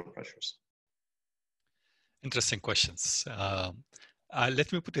financial pressures? Interesting questions.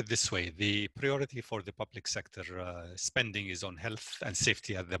 Let me put it this way. The priority for the public sector spending is on health and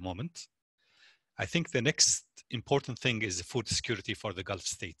safety at the moment. I think the next important thing is food security for the Gulf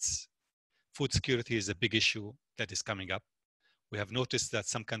states. Food security is a big issue that is coming up. We have noticed that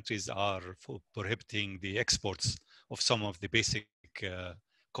some countries are prohibiting the exports of some of the basic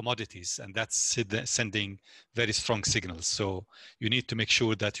commodities, and that's sending very strong signals. So you need to make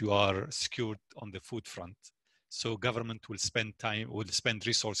sure that you are secured on the food front. So government will spend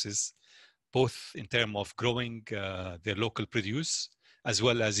resources, both in terms of growing their local produce, as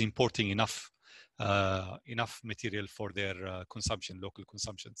well as importing enough material for their consumption, local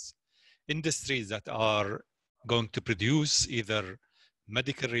consumptions. Industries that are going to produce either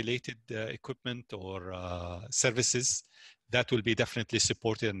medical related equipment or services, that will be definitely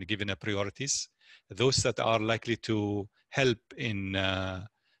supported and given priorities. Those that are likely to help in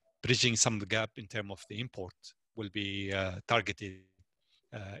bridging some of the gap in terms of the import will be targeted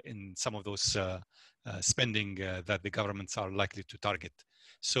in some of those spending that the governments are likely to target.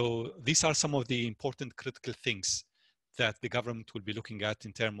 So these are some of the important critical things that the government will be looking at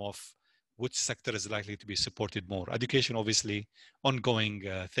in terms of which sector is likely to be supported more. Education, obviously, ongoing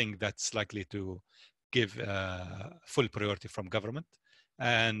thing that's likely to give full priority from government.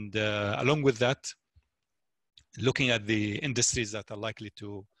 And along with that, looking at the industries that are likely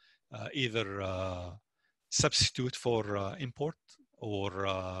to either substitute for import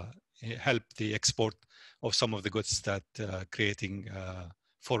or help the export of some of the goods that creating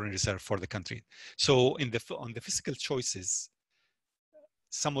foreign reserve for the country. So on the fiscal choices,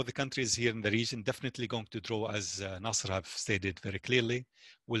 some of the countries here in the region definitely going to draw, as Nasser have stated very clearly,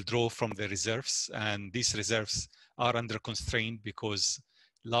 will draw from the reserves. And these reserves are under constraint because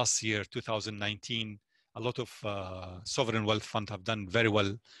last year, 2019, a lot of sovereign wealth funds have done very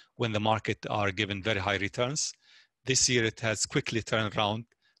well when the market are given very high returns. This year, it has quickly turned around.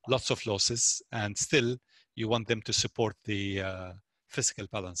 lots of losses, and still you want them to support the fiscal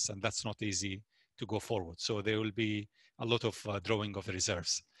balance, and that's not easy to go forward. So there will be a lot of drawing of the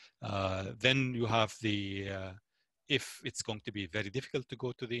reserves. Then you have the, if it's going to be very difficult to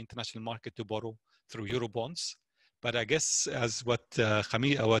go to the international market to borrow through Eurobonds. But I guess as what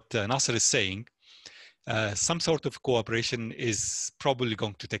Nasser is saying, some sort of cooperation is probably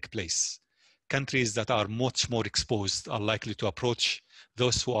going to take place. Countries that are much more exposed are likely to approach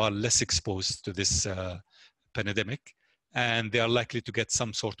those who are less exposed to this pandemic, and they are likely to get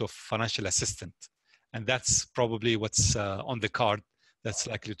some sort of financial assistance. And that's probably what's on the card that's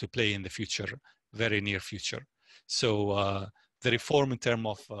likely to play in the future, very near future. So the reform in terms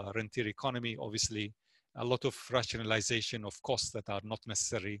of rentier economy, obviously, a lot of rationalization of costs that are not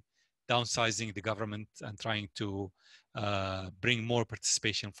necessary, downsizing the government and trying to bring more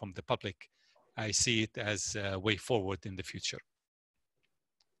participation from the public. I see it as a way forward in the future.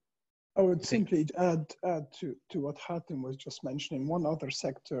 I would simply add to what Hatem was just mentioning, one other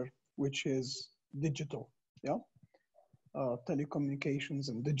sector, which is digital, yeah? Telecommunications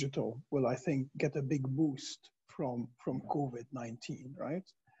and digital will, I think, get a big boost from COVID-19, right?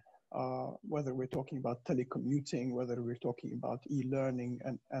 Whether we're talking about telecommuting, whether we're talking about e-learning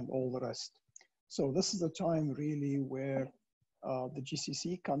and all the rest. So this is the time really where the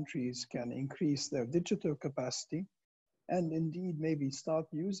GCC countries can increase their digital capacity and indeed maybe start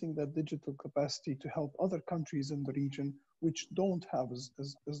using that digital capacity to help other countries in the region which don't have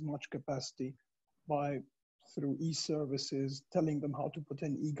as much capacity through e-services, telling them how to put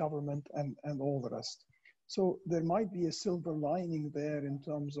in e-government and all the rest. So there might be a silver lining there in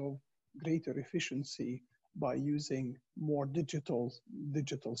terms of greater efficiency by using more digital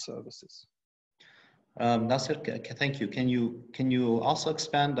services. Nasser, thank you. Can you also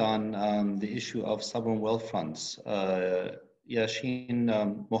expand on the issue of sovereign wealth funds? Yashin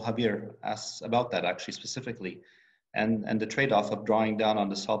Mohabir asks about that actually specifically, and the trade-off of drawing down on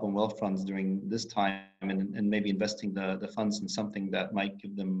the sovereign wealth funds during this time and maybe investing the funds in something that might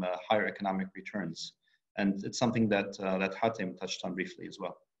give them higher economic returns. And it's something that Hatem touched on briefly as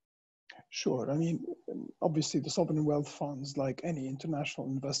well. Sure. I mean, obviously the sovereign wealth funds, like any international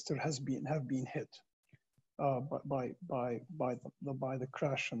investor, have been hit by the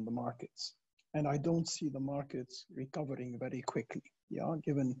crash in the markets, and I don't see the markets recovering very quickly. Yeah,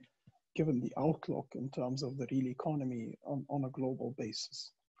 given the outlook in terms of the real economy on a global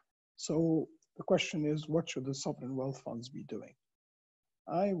basis. So the question is, what should the sovereign wealth funds be doing?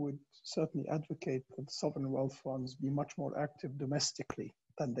 I would certainly advocate that the sovereign wealth funds be much more active domestically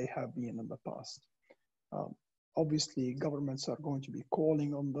than they have been in the past. Obviously, governments are going to be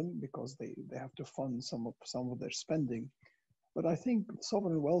calling on them because they have to fund some of their spending. But I think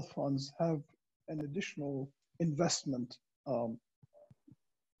sovereign wealth funds have an additional investment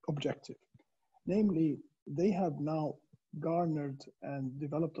objective. Namely, they have now garnered and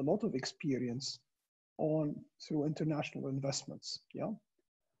developed a lot of experience through international investments. Yeah,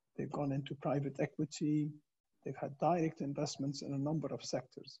 they've gone into private equity. They've had direct investments in a number of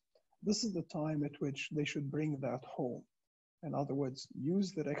sectors. This is the time at which they should bring that home. In other words,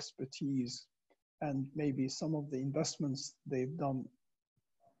 use their expertise and maybe some of the investments they've done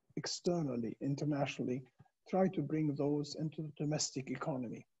externally, internationally, try to bring those into the domestic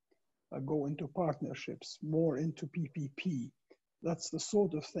economy, go into partnerships, more into PPP. That's the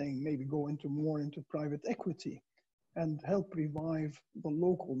sort of thing, maybe go more into private equity and help revive the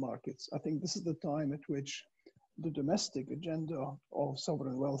local markets. I think this is the time at which the domestic agenda of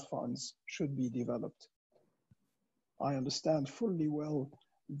sovereign wealth funds should be developed. I understand fully well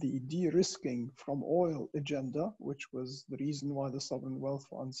the de-risking from oil agenda, which was the reason why the sovereign wealth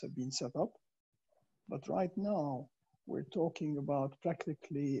funds have been set up. But right now, we're talking about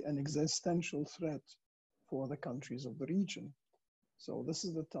practically an existential threat for the countries of the region. So this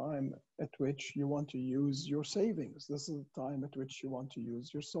is the time at which you want to use your savings. This is the time at which you want to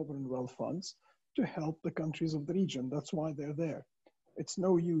use your sovereign wealth funds to help the countries of the region. That's why they're there. It's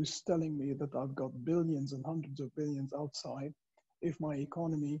no use telling me that I've got billions and hundreds of billions outside if my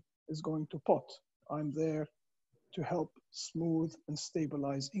economy is going to pot. I'm there to help smooth and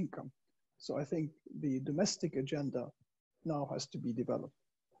stabilize income. So I think the domestic agenda now has to be developed.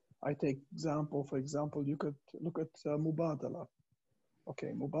 I take for example, you could look at Mubadala.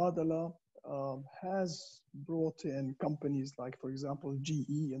 Okay, Mubadala has brought in companies like, for example,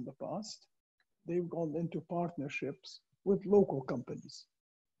 GE in the past. They've gone into partnerships with local companies.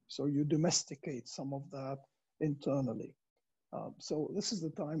 So you domesticate some of that internally. So this is the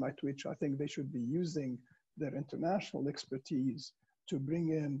time at which I think they should be using their international expertise to bring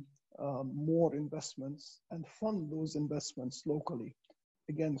in more investments and fund those investments locally.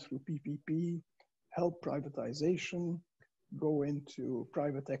 again, through PPP, help privatization, go into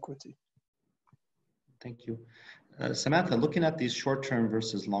private equity. Thank you. Samantha, looking at these short-term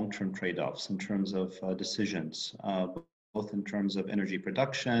versus long-term trade-offs in terms of decisions, both in terms of energy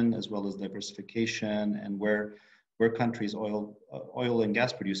production as well as diversification, and where countries, oil and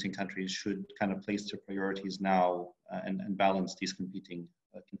gas producing countries, should kind of place their priorities now and balance these competing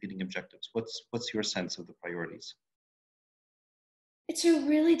objectives. What's your sense of the priorities? It's a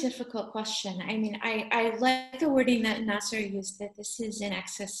really difficult question. I mean, I like the wording that Nasser used, that this is an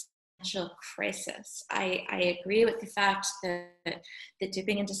existential crisis. I agree with the fact that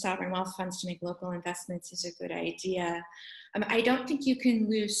dipping into sovereign wealth funds to make local investments is a good idea. I don't think you can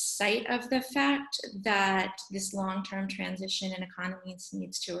lose sight of the fact that this long-term transition in economies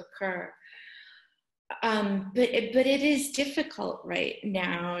needs to occur. But it is difficult right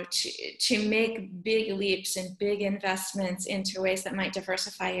now to make big leaps and big investments into ways that might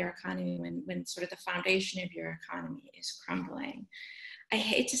diversify your economy when sort of the foundation of your economy is crumbling. I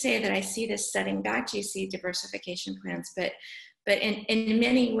hate to say that I see this setting back GC diversification plans, but in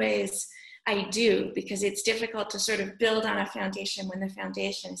many ways I do, because it's difficult to sort of build on a foundation when the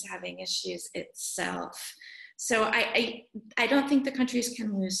foundation is having issues itself. So I don't think the countries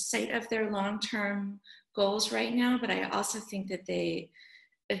can lose sight of their long-term goals right now, but I also think that the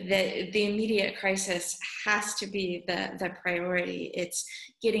immediate crisis has to be the priority. It's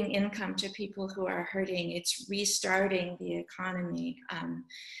getting income to people who are hurting. It's restarting the economy.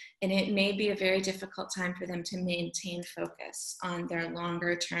 And it may be a very difficult time for them to maintain focus on their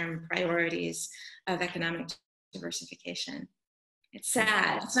longer-term priorities of economic diversification. It's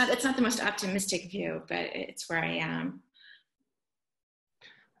sad. It's not the most optimistic view, but it's where I am.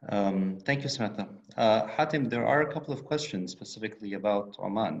 Thank you, Samantha. Hatem, there are a couple of questions specifically about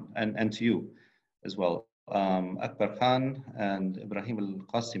Oman and to you as well. Akbar Khan and Ibrahim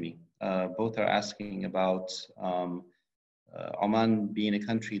Al-Qasimi both are asking about Oman being a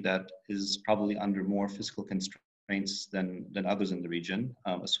country that is probably under more fiscal constraints than others in the region,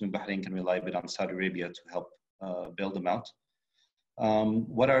 assuming Bahrain can rely a bit on Saudi Arabia to help bail them out.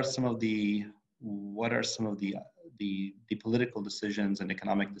 What are some of the political decisions and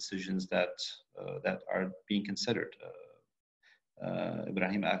economic decisions that are being considered?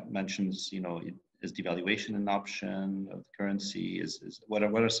 Ibrahim mentions, is devaluation an option of the currency? What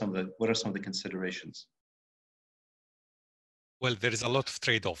are some of the considerations? Well, there is a lot of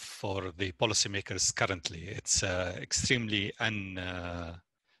trade-off for the policymakers currently. It's extremely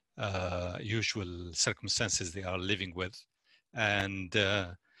unusual circumstances they are living with. And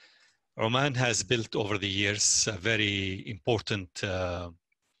Oman has built over the years a very important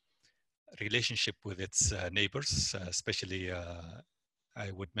relationship with its neighbors, especially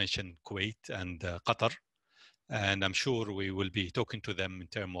I would mention Kuwait and Qatar. And I'm sure we will be talking to them in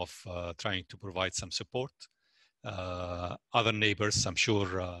terms of trying to provide some support. Other neighbors, I'm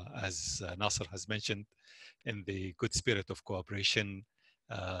sure, as Nasser has mentioned, in the good spirit of cooperation,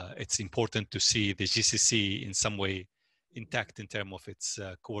 it's important to see the GCC in some way intact in terms of its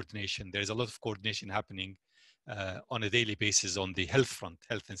coordination. There's a lot of coordination happening on a daily basis on the health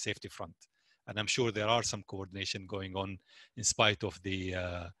and safety front. And I'm sure there are some coordination going on in spite of the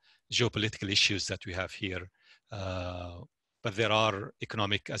geopolitical issues that we have here. But there are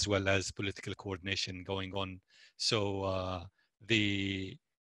economic as well as political coordination going on. So the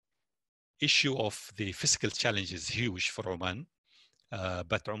issue of the fiscal challenge is huge for Oman,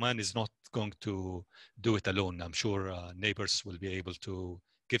 but Oman is not going to do it alone. I'm sure neighbors will be able to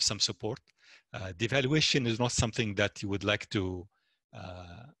give some support. Devaluation is not something that you would like to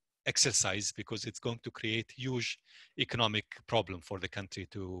exercise because it's going to create huge economic problem for the country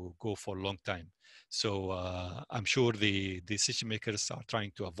to go for a long time. So I'm sure the decision makers are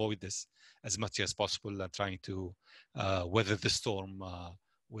trying to avoid this as much as possible and trying to weather the storm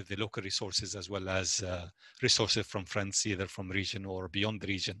with the local resources as well as resources from friends, either from region or beyond the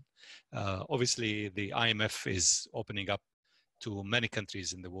region. Obviously, the IMF is opening up to many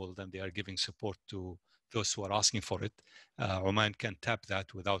countries in the world and they are giving support to those who are asking for it. Oman can tap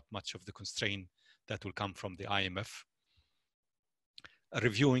that without much of the constraint that will come from the IMF.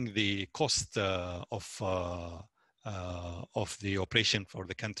 Reviewing the cost of the operation for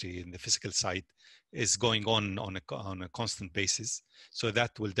the country in the fiscal side is going on a constant basis. So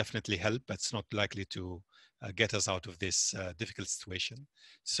that will definitely help, but it's not likely to get us out of this difficult situation.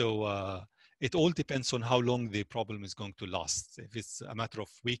 So it all depends on how long the problem is going to last. If it's a matter of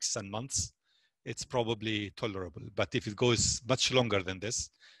weeks and months, it's probably tolerable. But if it goes much longer than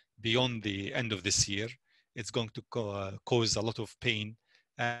this, beyond the end of this year, it's going to cause a lot of pain.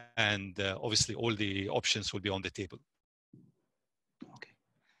 And obviously all the options will be on the table. Okay.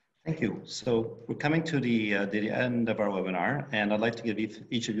 Thank you. So we're coming to the end of our webinar, and I'd like to give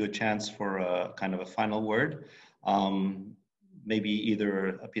each of you a chance for a kind of a final word. Maybe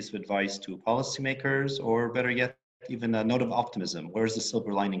either a piece of advice to policymakers, or better yet, even a note of optimism. Where's the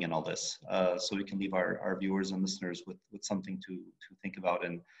silver lining in all this? So we can leave our viewers and listeners with something to think about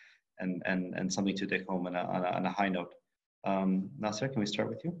and something to take home on a high note. Nasser, can we start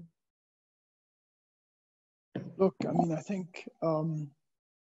with you? Look, I mean, I think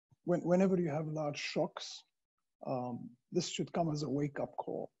whenever you have large shocks, this should come as a wake-up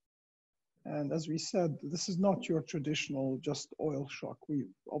call. And as we said, this is not your traditional just oil shock.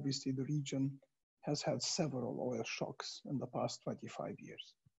 Obviously, the region has had several oil shocks in the past 25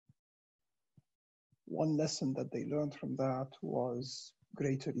 years. One lesson that they learned from that was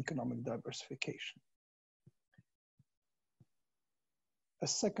greater economic diversification. A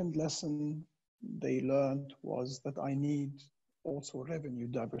second lesson they learned was that I need also revenue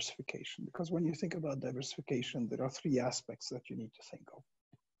diversification, because when you think about diversification, there are three aspects that you need to think of.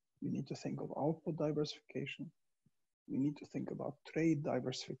 You need to think of output diversification. You need to think about trade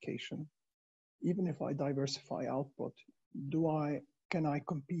diversification. Even if I diversify output, can I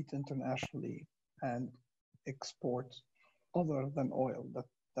compete internationally and export other than oil?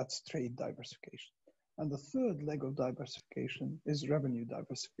 That's trade diversification. And the third leg of diversification is revenue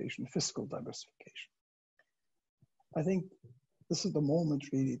diversification, fiscal diversification. I think this is the moment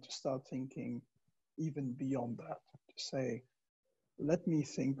really to start thinking even beyond that, to say, let me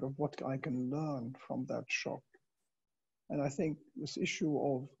think of what I can learn from that shock. And I think this issue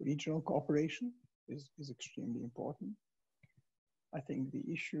of regional cooperation is extremely important. I think the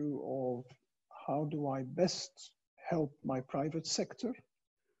issue of how do I best help my private sector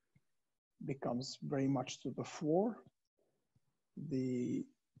becomes very much to the fore. The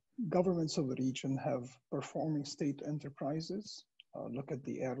governments of the region have performing state enterprises. Look at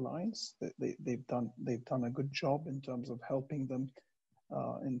the airlines. They've done a good job in terms of helping them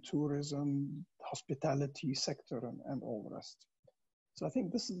in tourism, hospitality sector, and all the rest. So I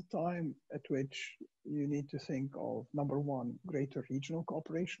think this is the time at which you need to think of, number one, greater regional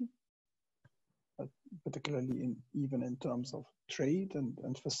cooperation, particularly even in terms of trade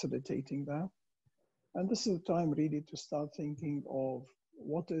and facilitating that. And this is the time really to start thinking of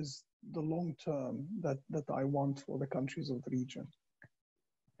what is the long term that I want for the countries of the region.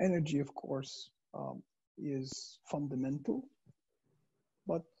 Energy, of course, is fundamental,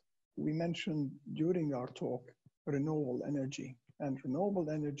 but we mentioned during our talk renewable energy, and renewable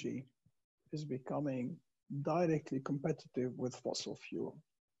energy is becoming directly competitive with fossil fuel.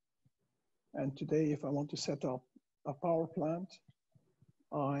 And today, if I want to set up a power plant,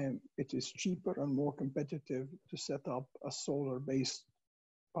 it is cheaper and more competitive to set up a solar-based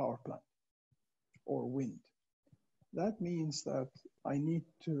power plant or wind. That means that I need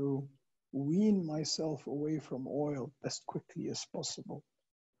to wean myself away from oil as quickly as possible,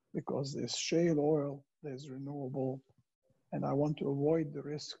 because there's shale oil, there's renewable, and I want to avoid the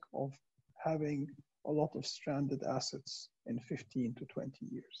risk of having a lot of stranded assets in 15 to 20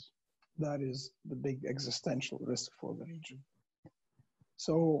 years. That is the big existential risk for the region.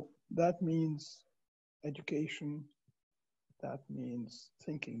 So that means education, that means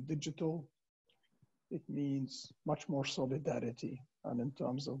thinking digital, it means much more solidarity, and in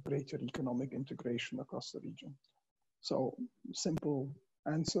terms of greater economic integration across the region. So simple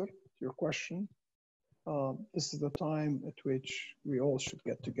answer to your question, this is the time at which we all should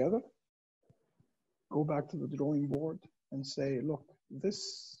get together, go back to the drawing board and say, look,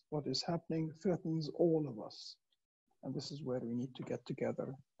 what is happening threatens all of us. And this is where we need to get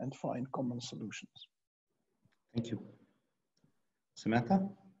together and find common solutions. Thank you. Samantha?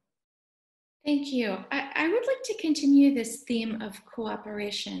 Thank you. I would like to continue this theme of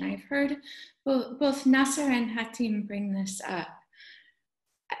cooperation. I've heard both Nasser and Hatim bring this up.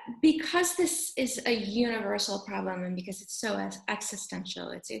 Because this is a universal problem and because it's so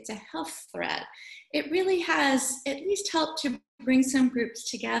existential, it's a health threat, it really has at least helped to bring some groups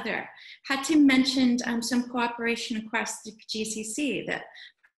together. Hatim mentioned some cooperation across the GCC that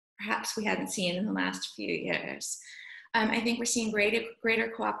perhaps we hadn't seen in the last few years. I think we're seeing greater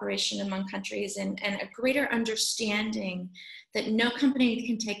cooperation among countries and a greater understanding that no company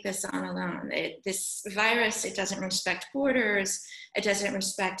can take this on alone. This virus, it doesn't respect borders, it doesn't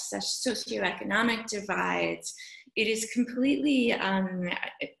respect such socioeconomic divides. It is completely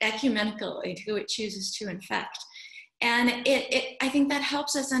ecumenical in who it chooses to infect. And I think that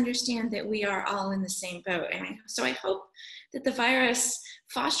helps us understand that we are all in the same boat. And so I hope that the virus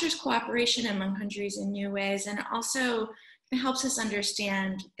fosters cooperation among countries in new ways, and also helps us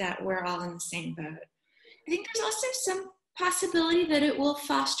understand that we're all in the same boat. I think there's also some possibility that it will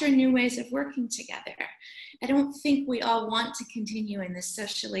foster new ways of working together. I don't think we all want to continue in this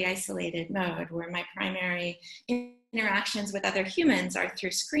socially isolated mode where my primary interactions with other humans are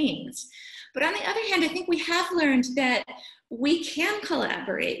through screens. But on the other hand, I think we have learned that we can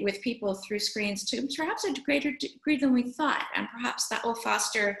collaborate with people through screens to perhaps a greater degree than we thought. And perhaps that will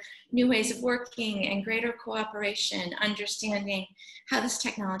foster new ways of working and greater cooperation, understanding how this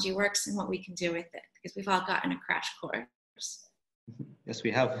technology works and what we can do with it, because we've all gotten a crash course. Yes,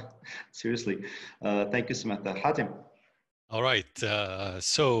 we have. Seriously. Thank you, Samantha. Hatem. All right.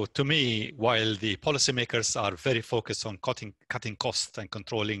 So to me, while the policymakers are very focused on cutting costs and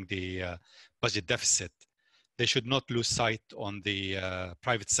controlling the budget deficit, they should not lose sight on the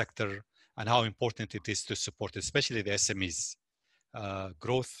private sector and how important it is to support, especially the SMEs.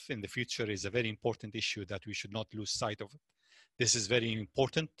 Growth in the future is a very important issue that we should not lose sight of. This is very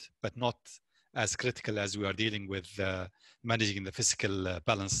important, but not as critical as we are dealing with managing the fiscal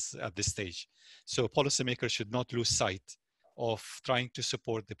balance at this stage. So policymakers should not lose sight of trying to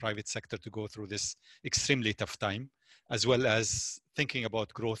support the private sector to go through this extremely tough time, as well as thinking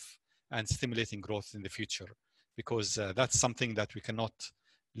about growth and stimulating growth in the future, because that's something that we cannot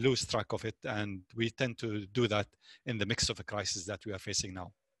lose track of it. And we tend to do that in the mix of a crisis that we are facing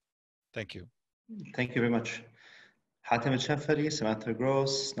now. Thank you. Thank you very much. Hatem Al-Shafari, Samantha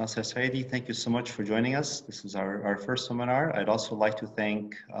Gross, Nasser Saidi, thank you so much for joining us. This is our first seminar. I'd also like to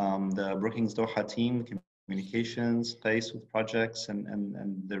thank the Brookings Doha team, communications, place with projects,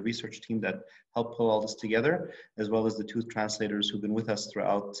 and the research team that helped pull all this together, as well as the two translators who've been with us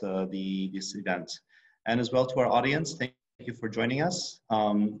throughout this event. And as well to our audience, thank you for joining us.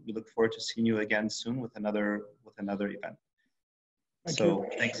 We look forward to seeing you again soon with another event.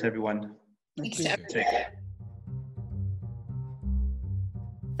 Thanks everyone. Thank you. Take care.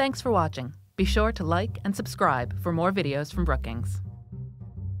 Thanks for watching. Be sure to like and subscribe for more videos from Brookings.